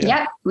 yes. Yeah.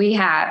 Yep, we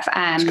have.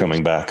 It's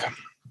coming back.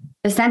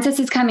 The census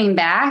is coming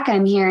back.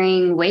 I'm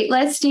hearing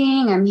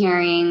waitlisting. I'm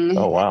hearing,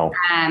 Oh, wow.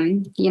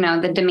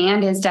 The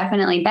demand is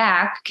definitely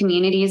back.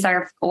 Communities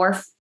are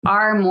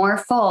more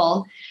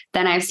full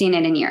than I've seen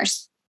it in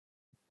years.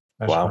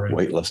 That's wow. great.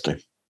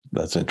 Waitlisting.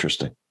 That's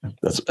interesting.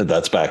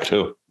 That's back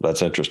too.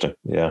 That's interesting.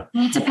 Yeah.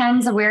 It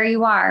depends on where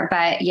you are,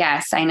 but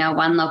yes, I know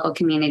one local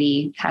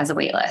community has a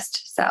wait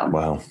list. So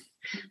Wow.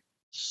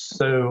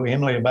 So,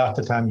 Emily, about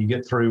the time you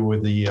get through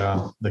with the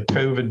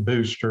COVID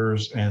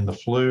boosters and the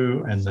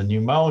flu and the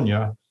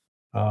pneumonia,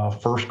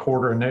 first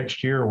quarter of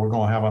next year, we're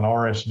going to have an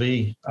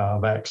RSV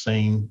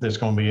vaccine that's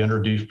going to be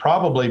introduced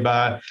probably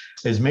by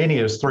as many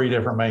as 3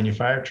 different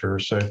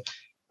manufacturers. So,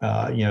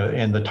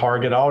 and the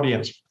target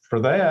audience for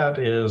that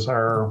is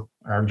our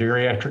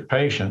geriatric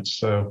patients.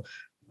 So,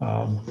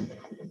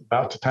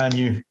 about the time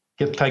you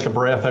get to take a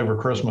breath over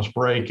Christmas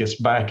break, it's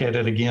back at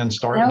it again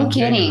starting no in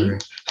kidding. January.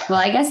 Well,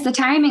 I guess the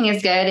timing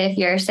is good if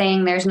you're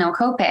saying there's no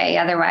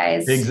copay.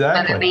 Otherwise,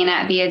 Exactly. there may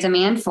not be a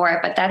demand for it.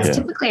 But that's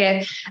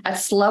typically a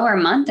slower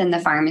month in the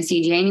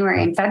pharmacy,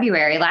 January and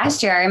February.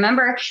 Last year, I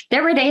remember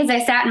there were days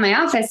I sat in my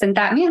office and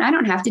thought, man, I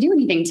don't have to do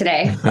anything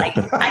today. Like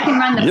I can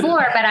run the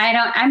floor, but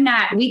I'm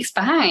not weeks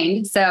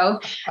behind. So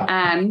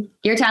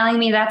you're telling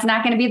me that's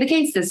not going to be the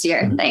case this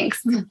year.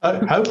 Thanks.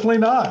 Hopefully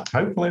not.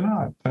 Hopefully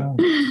not.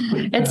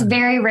 It's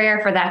very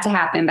rare for that to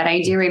happen. But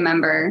I do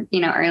remember,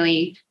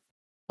 early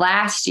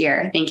last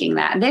year thinking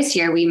that. This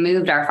year we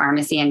moved our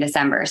pharmacy in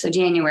December. So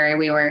January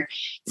we were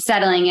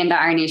settling into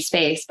our new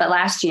space. But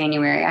last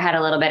January I had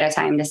a little bit of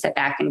time to sit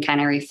back and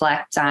kind of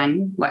reflect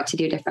on what to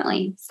do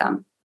differently.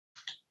 So.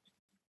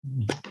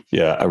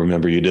 Yeah, I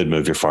remember you did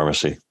move your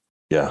pharmacy.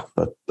 Yeah,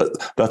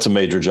 that's a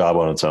major job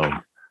on its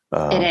own.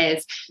 It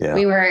is. Yeah.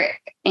 We were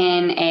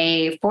in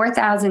a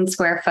 4,000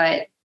 square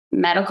foot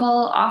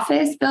medical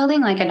office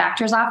building, like a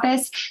doctor's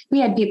office.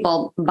 We had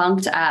people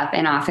bunked up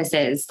in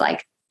offices,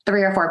 like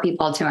 3 or 4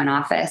 people to an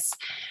office.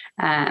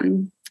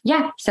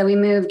 So we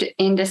moved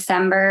in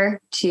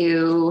December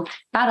to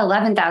about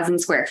 11,000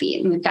 square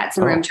feet, and we've got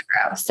some room to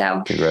grow.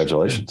 So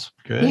congratulations.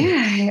 Good.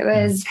 Yeah, it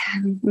was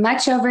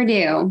much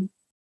overdue.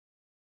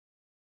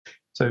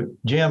 So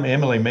Jim,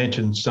 Emily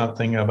mentioned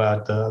something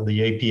about the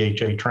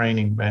APHA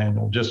training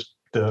manual. Just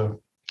to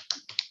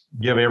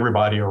give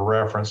everybody a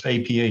reference,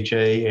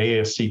 APHA,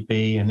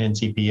 ASCP, and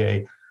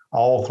NCPA,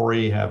 all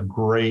 3 have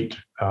great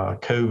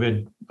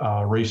COVID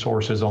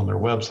resources on their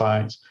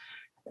websites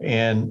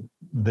and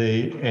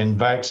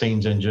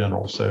vaccines in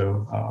general.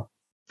 So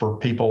for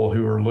people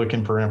who are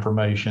looking for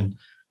information,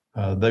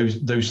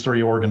 those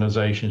 3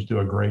 organizations do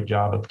a great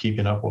job of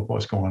keeping up with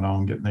what's going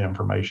on, getting the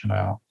information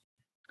out.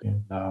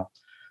 And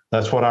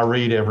that's what I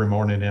read every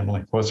morning,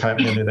 Emily. What's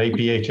happening at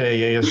APHA,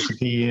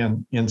 ASCP,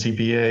 and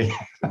NCPA.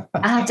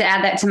 I'll have to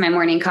add that to my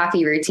morning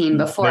coffee routine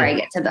before I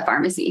get to the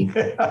pharmacy.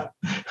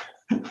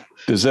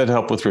 Does that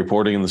help with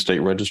reporting in the state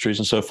registries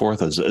and so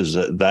forth? Is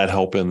that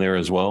help in there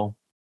as well?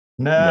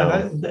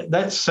 No.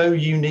 That's so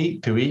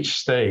unique to each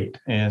state.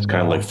 And it's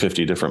kind of like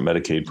 50 different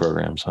Medicaid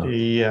programs, huh?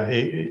 Yeah,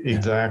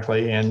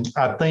 exactly. And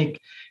I think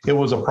it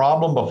was a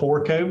problem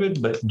before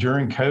COVID, but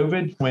during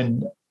COVID,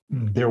 when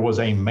there was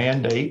a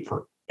mandate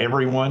for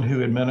everyone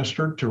who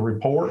administered to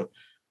report,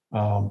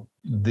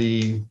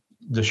 the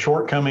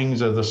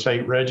shortcomings of the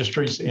state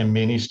registries in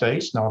many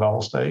states, not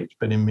all states,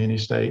 but in many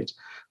states,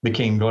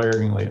 became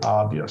glaringly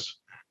obvious.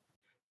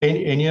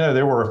 And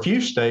there were a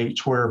few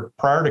states where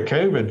prior to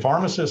COVID,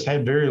 pharmacists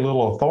had very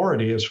little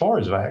authority as far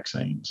as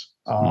vaccines.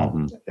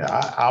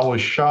 I was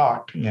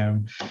shocked.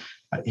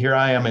 Here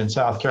I am in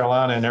South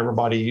Carolina, and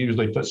everybody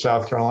usually puts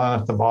South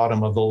Carolina at the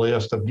bottom of the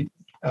list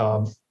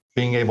of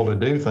being able to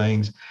do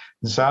things.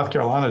 And South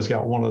Carolina's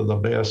got one of the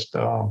best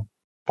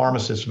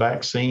pharmacist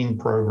vaccine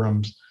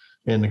programs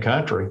in the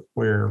country,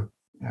 where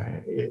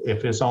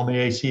if it's on the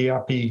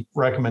ACIP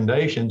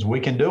recommendations, we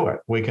can do it.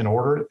 We can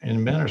order it and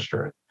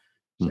administer it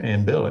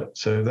and bill it.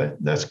 So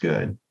that's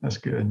good. That's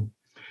good.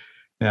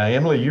 Now,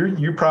 Emily,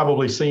 you're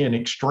probably seeing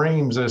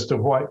extremes as to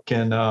what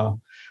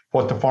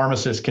the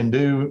pharmacist can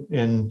do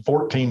in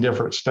 14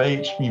 different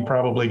states. You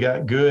probably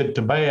got good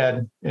to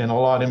bad and a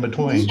lot in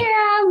between.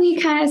 Yeah,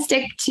 we kind of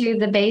stick to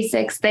the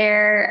basics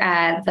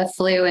there. The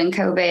flu and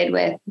COVID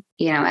with,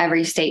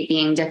 every state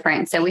being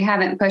different. So we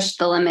haven't pushed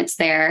the limits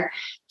there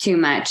too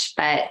much,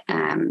 but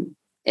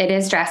it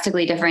is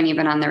drastically different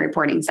even on the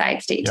reporting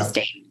side, state to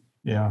state.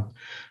 Yeah.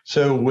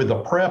 So with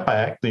the PrEP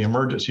Act, the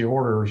emergency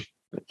orders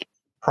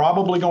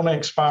probably going to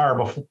expire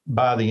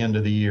by the end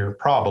of the year,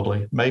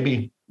 probably,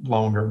 maybe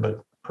longer,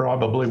 but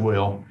probably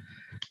will.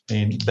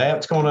 And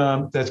that's going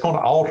to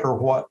alter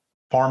what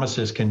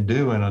pharmacists can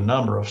do in a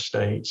number of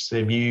states.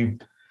 If you,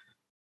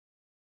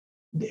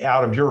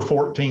 out of your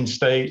 14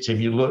 states, if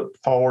you look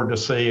forward to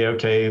see,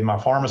 okay, my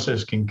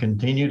pharmacist can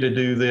continue to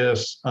do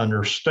this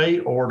under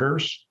state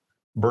orders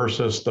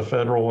versus the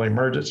federal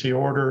emergency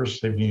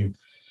orders, if you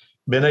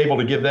been able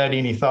to give that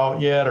any thought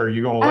yet, or are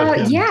you going to let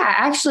him? Yeah,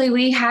 actually,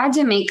 we had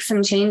to make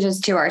some changes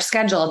to our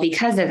schedule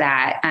because of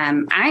that.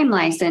 I'm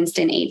licensed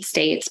in 8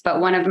 states, but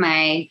one of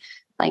my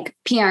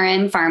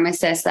PRN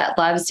pharmacists that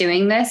loves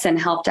doing this and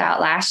helped out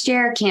last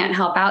year can't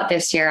help out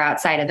this year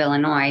outside of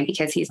Illinois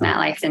because he's not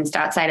licensed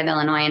outside of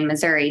Illinois and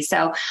Missouri.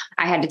 So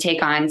I had to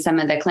take on some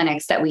of the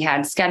clinics that we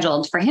had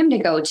scheduled for him to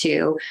go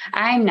to.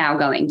 I'm now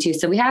going to.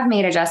 So we have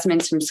made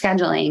adjustments from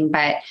scheduling,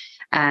 but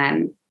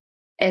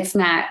it's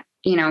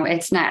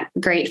not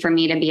great for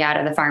me to be out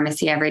of the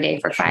pharmacy every day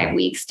for 5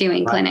 weeks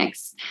doing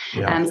clinics.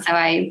 Yeah. So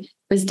I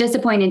was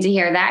disappointed to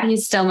hear that.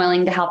 He's still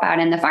willing to help out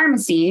in the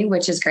pharmacy,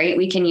 which is great.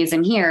 We can use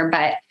him here.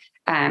 But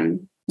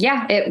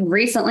it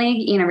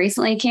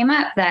recently came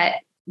up that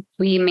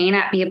we may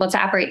not be able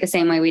to operate the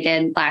same way we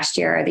did last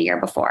year or the year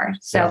before.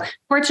 So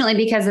fortunately,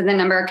 because of the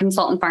number of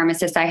consultant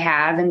pharmacists I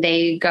have, and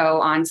they go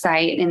on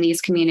site in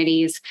these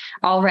communities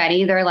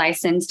already, they're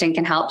licensed and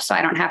can help. So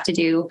I don't have to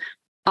do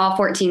all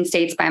 14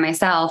 states by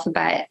myself,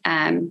 but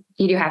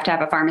you do have to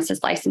have a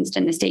pharmacist licensed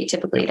in the state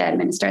typically to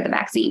administer the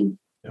vaccine.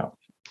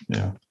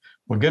 Yeah.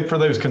 Well, good for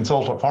those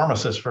consultant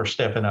pharmacists for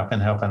stepping up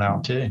and helping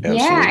out too. Absolutely.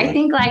 Yeah, I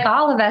think like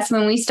all of us,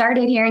 when we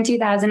started here in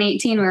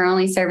 2018, we were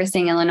only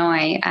servicing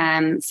Illinois.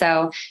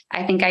 So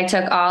I think I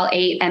took all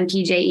 8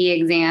 MPJE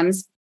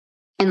exams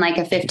in like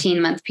a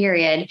 15-month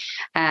period.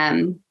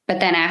 But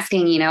then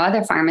asking,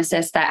 other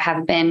pharmacists that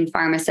have been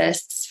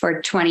pharmacists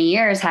for 20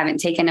 years,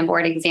 haven't taken a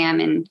board exam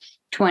in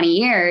 20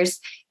 years.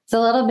 It's a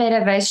little bit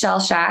of a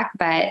shell shock,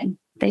 but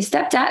they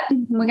stepped up.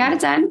 We got it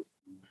done.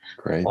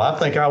 Great. Well, I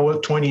think I was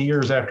 20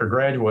 years after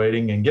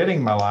graduating and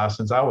getting my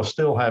license, I was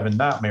still having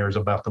nightmares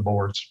about the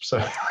boards.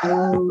 So,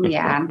 oh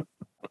yeah,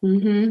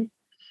 mm-hmm.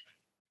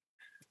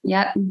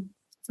 Yep,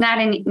 it's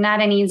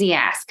not an easy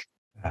ask.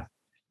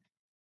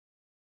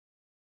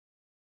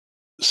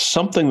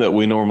 Something that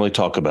we normally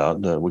talk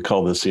about, we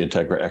call this the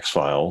Integra X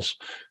Files,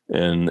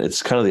 and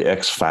it's kind of the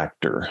X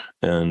factor.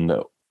 And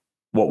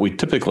what we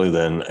typically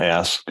then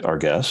ask our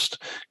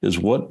guest is,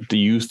 what do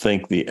you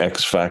think the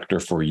X factor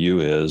for you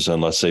is?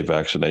 And let's say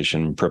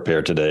vaccination,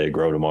 prepare today,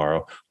 grow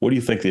tomorrow. What do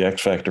you think the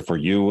X factor for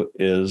you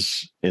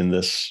is in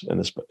this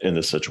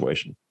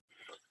situation?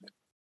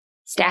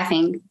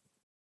 Staffing.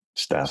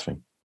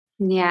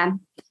 Yeah.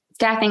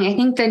 Staffing. I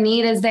think the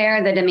need is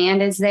there. The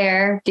demand is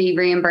there. The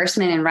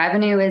reimbursement and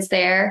revenue is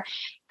there.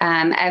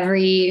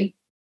 Every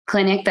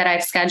clinic that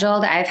I've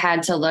scheduled, I've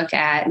had to look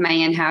at my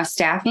in-house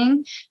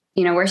staffing.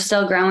 We're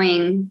still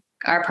growing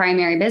our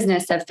primary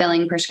business of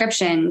filling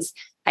prescriptions.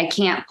 I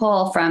can't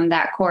pull from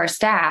that core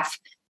staff,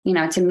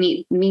 to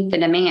meet the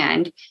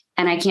demand.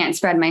 And I can't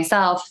spread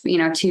myself,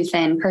 too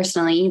thin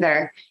personally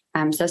either.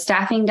 So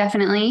staffing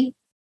definitely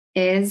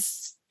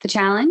is the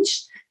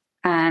challenge.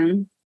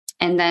 And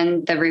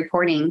then the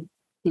reporting,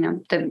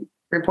 the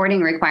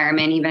reporting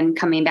requirement, even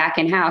coming back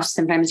in-house,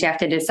 sometimes you have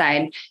to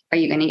decide, are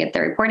you going to get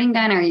the reporting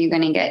done? Or are you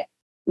going to get,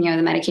 the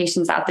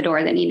medications out the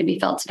door that need to be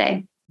filled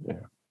today? Yeah.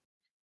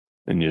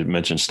 And you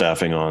mentioned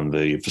staffing on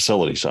the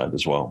facility side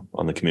as well,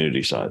 on the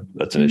community side.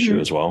 That's an issue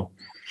as well.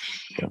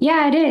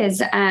 Yeah, it is.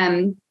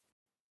 The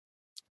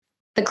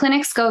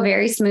clinics go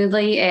very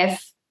smoothly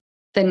if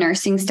the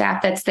nursing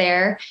staff that's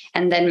there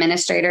and the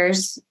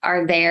administrators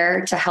are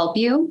there to help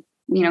you,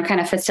 kind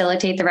of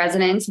facilitate the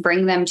residents,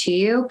 bring them to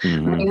you.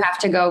 When you have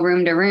to go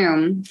room to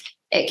room,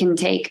 it can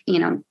take,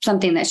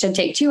 something that should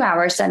take 2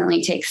 hours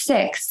suddenly takes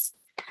 6.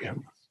 Yeah.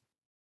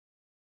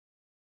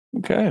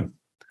 Okay.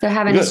 So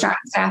having a strong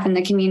staff in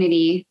the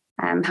community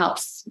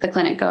helps the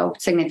clinic go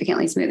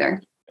significantly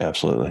smoother.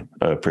 Absolutely.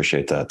 I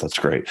appreciate that. That's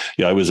great.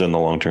 Yeah, I was in the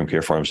long-term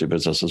care pharmacy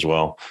business as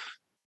well.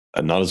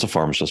 Not as a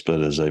pharmacist,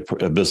 but as a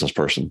business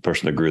person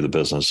that grew the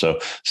business. So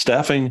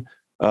staffing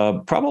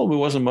probably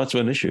wasn't much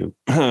of an issue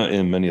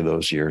in many of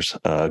those years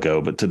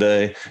ago. But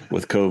today,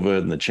 with COVID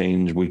and the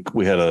change,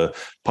 we had a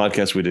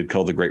podcast we did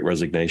called The Great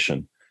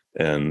Resignation.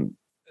 And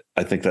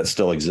I think that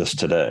still exists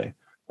today,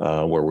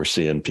 where we're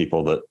seeing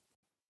people that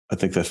I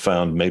think they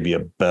found maybe a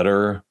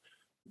better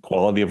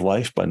quality of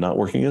life by not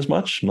working as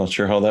much. I'm not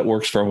sure how that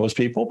works for most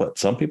people, but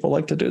some people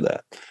like to do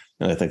that.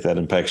 And I think that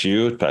impacts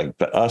you,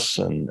 impacts us,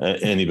 and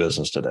any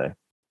business today.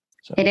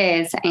 So. It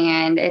is.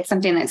 And it's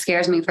something that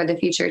scares me for the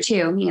future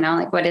too.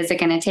 What is it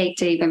going to take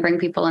to even bring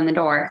people in the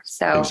door?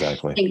 So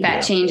exactly. I think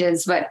that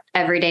changes what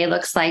every day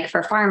looks like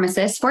for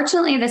pharmacists.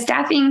 Fortunately, the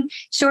staffing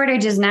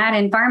shortage is not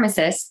in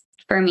pharmacists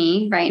for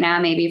me right now,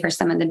 maybe for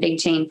some of the big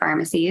chain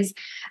pharmacies.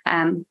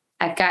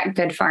 I've got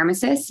good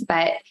pharmacists,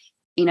 but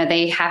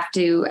they have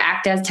to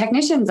act as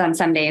technicians on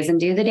some days and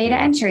do the data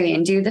entry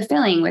and do the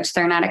filling, which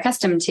they're not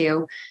accustomed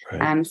to.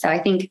 Right. So I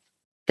think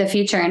the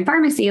future in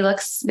pharmacy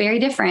looks very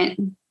different.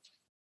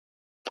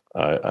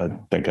 I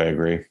think I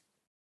agree.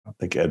 I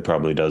think Ed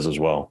probably does as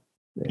well.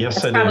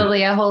 Yes, that's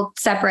probably a whole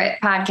separate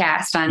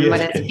podcast on what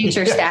does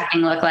future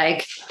staffing look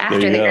like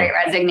after the Great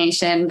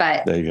Resignation,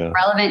 but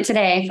relevant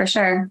today for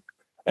sure.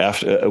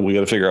 After we got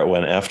to figure out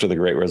when after the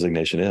Great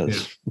Resignation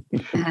is.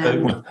 Jim,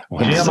 I'm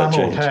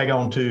going to tag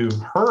on to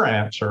her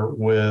answer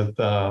with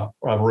a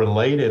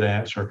related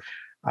answer.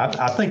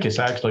 I think it's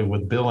actually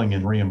with billing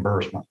and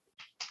reimbursement.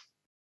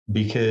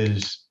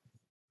 because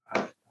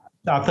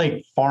I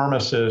think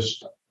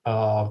pharmacists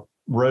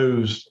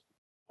rose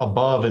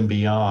above and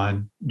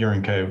beyond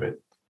during COVID.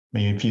 I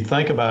mean, if you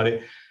think about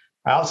it,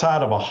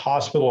 outside of a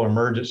hospital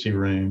emergency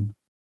room,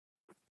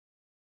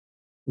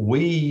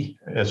 we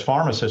as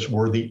pharmacists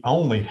were the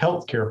only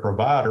healthcare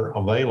provider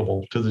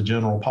available to the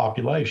general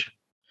population.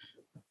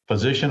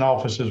 Physician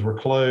offices were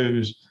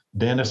closed,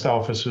 dentist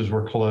offices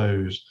were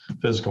closed,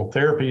 physical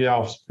therapy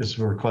offices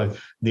were closed.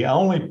 The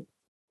only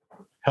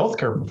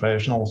healthcare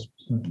professionals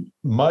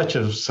much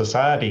of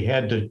society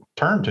had to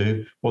turn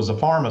to was a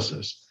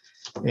pharmacist.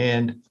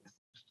 And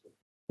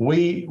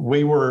we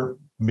were,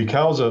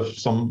 because of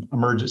some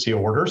emergency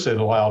orders that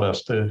allowed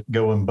us to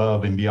go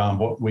above and beyond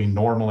what we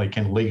normally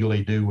can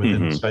legally do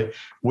within the state,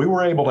 we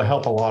were able to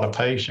help a lot of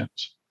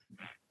patients.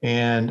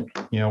 And,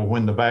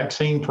 when the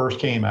vaccine first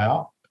came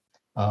out,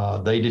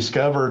 they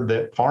discovered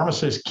that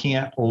pharmacists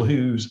can't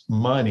lose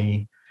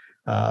money.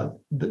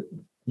 The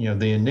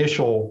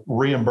initial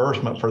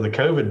reimbursement for the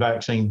COVID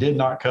vaccine did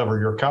not cover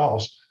your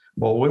costs.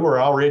 Well, we were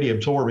already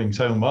absorbing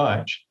so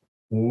much,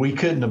 we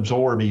couldn't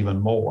absorb even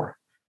more.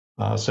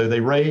 So they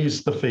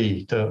raised the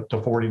fee to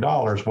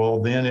 $40.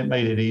 Well, then it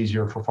made it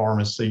easier for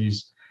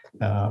pharmacies,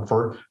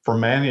 for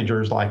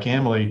managers like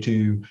Emily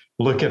to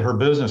look at her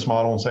business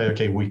model and say,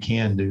 okay, we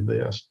can do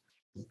this.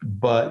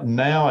 But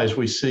now, as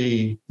we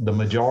see the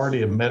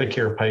majority of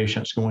Medicare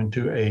patients going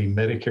to a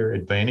Medicare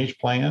Advantage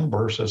plan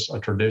versus a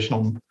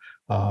traditional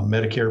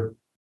Medicare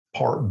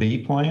Part B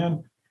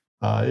plan,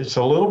 it's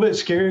a little bit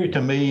scary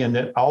to me, in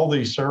that all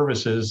these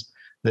services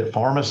that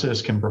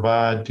pharmacists can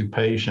provide to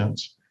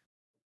patients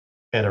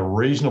at a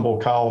reasonable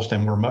cost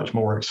and we're much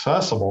more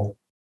accessible,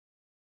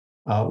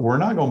 we're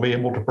not going to be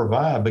able to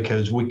provide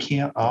because we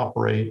can't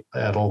operate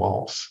at a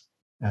loss.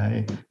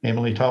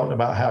 Emily talked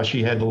about how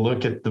she had to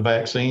look at the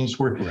vaccines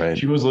where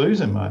she was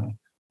losing money.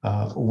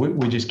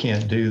 We just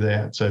can't do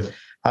that. So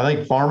I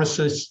think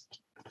pharmacists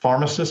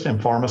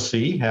and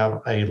pharmacy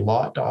have a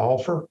lot to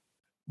offer,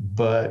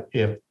 but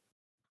if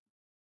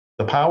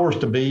the powers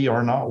to be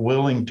are not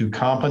willing to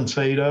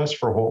compensate us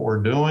for what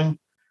we're doing,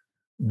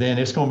 then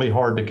it's going to be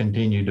hard to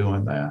continue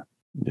doing that.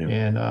 Yeah.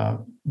 And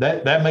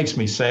that makes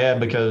me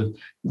sad, because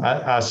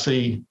I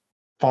see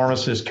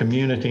pharmacists,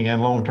 community,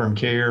 and long-term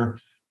care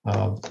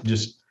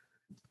just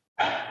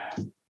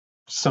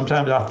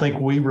sometimes I think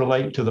we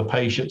relate to the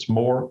patients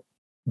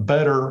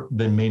better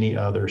than many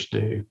others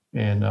do.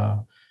 And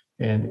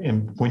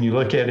when you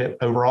look at it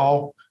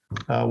overall,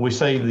 we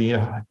save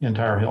the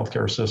entire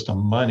healthcare system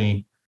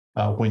money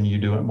when you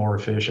do it more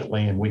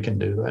efficiently, and we can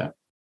do that.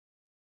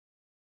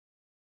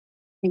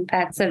 I think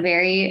that's a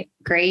very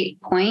great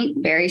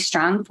point, very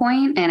strong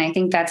point. And I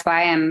think that's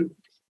why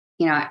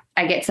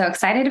I get so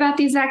excited about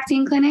these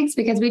vaccine clinics,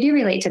 because we do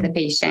relate to the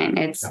patient.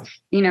 It's,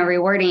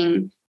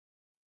 rewarding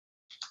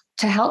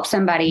to help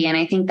somebody. And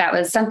I think that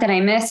was something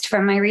I missed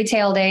from my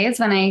retail days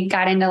when I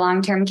got into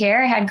long-term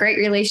care. I had great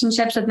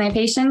relationships with my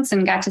patients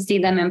and got to see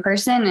them in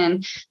person.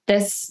 And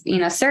this,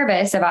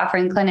 service of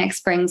offering clinics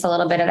brings a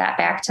little bit of that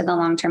back to the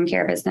long-term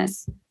care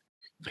business.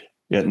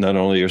 Yeah, not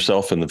only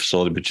yourself in the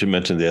facility, but you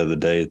mentioned the other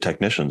day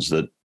technicians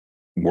that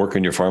work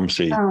in your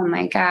pharmacy. Oh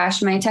my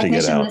gosh. My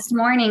technician this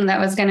morning that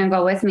was going to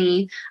go with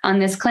me on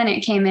this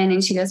clinic came in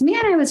and she goes,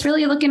 man, I was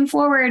really looking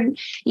forward,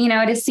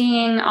 to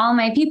seeing all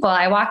my people.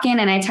 I walk in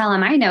and I tell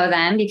them I know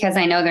them because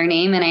I know their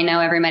name and I know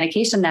every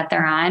medication that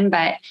they're on,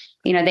 but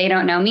they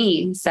don't know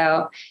me.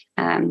 So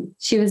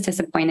she was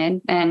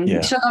disappointed, and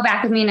she'll go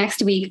back with me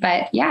next week,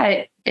 but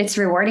it's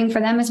rewarding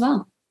for them as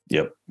well.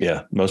 Yep.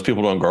 Yeah. Most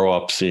people don't grow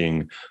up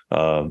seeing,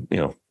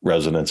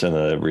 residents in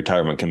a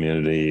retirement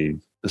community,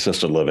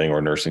 assisted living,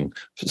 or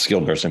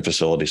skilled nursing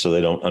facility. So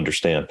they don't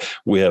understand.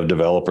 We have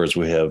developers,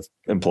 we have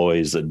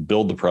employees that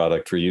build the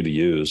product for you to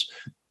use,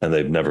 and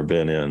they've never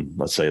been in,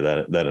 let's say,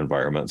 that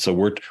environment. So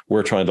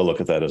we're trying to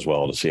look at that as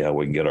well to see how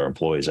we can get our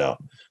employees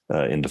out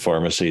into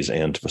pharmacies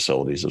and to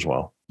facilities as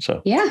well.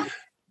 So yeah.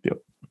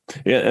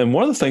 Yeah. And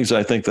one of the things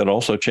I think that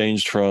also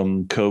changed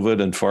from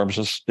COVID and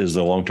pharmacists is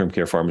the Long-Term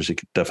Care Pharmacy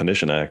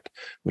Definition Act,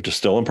 which is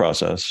still in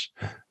process,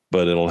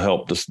 but it'll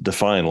help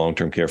define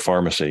long-term care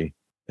pharmacy.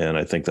 And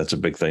I think that's a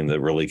big thing that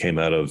really came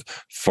out of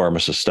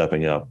pharmacists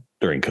stepping up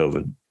during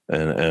COVID.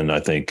 And I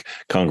think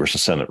Congress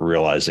and Senate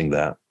realizing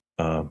that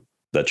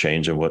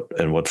change and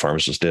what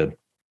pharmacists did.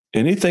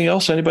 Anything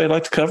else anybody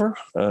like to cover?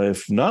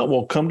 If not,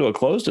 we'll come to a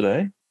close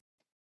today.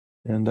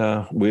 And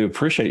we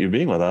appreciate you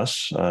being with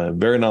us.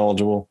 Very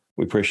knowledgeable.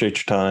 We appreciate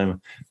your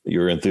time,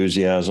 your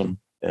enthusiasm,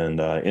 and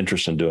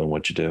interest in doing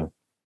what you do.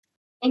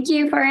 Thank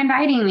you for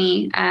inviting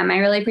me. I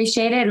really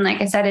appreciate it. And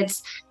like I said,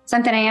 it's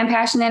something I am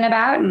passionate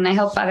about, and I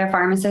hope other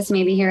pharmacists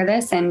maybe hear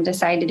this and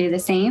decide to do the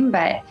same.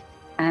 But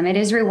it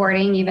is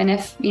rewarding, even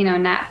if,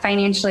 not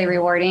financially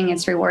rewarding.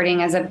 It's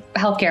rewarding as a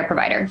healthcare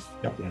provider.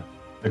 Yep. Yeah.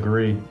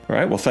 Agreed. All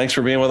right. Well, thanks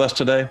for being with us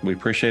today. We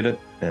appreciate it,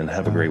 and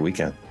have a great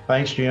weekend.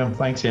 Thanks, Jim.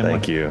 Thanks, Emily.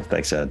 Thank you.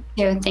 Thanks, Ed.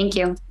 Thank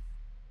you.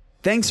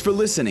 Thanks for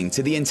listening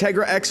to the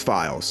Integra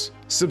X-Files.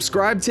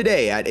 Subscribe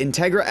today at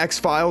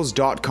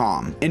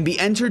IntegraXFiles.com and be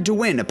entered to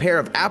win a pair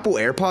of Apple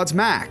AirPods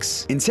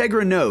Max.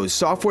 Integra knows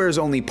software is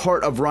only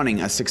part of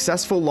running a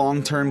successful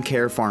long-term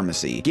care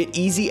pharmacy. Get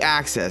easy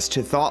access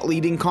to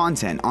thought-leading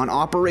content on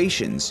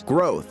operations,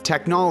 growth,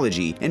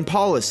 technology, and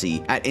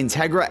policy at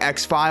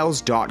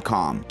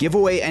IntegraXFiles.com.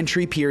 Giveaway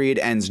entry period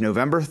ends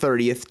November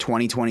 30th,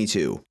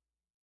 2022.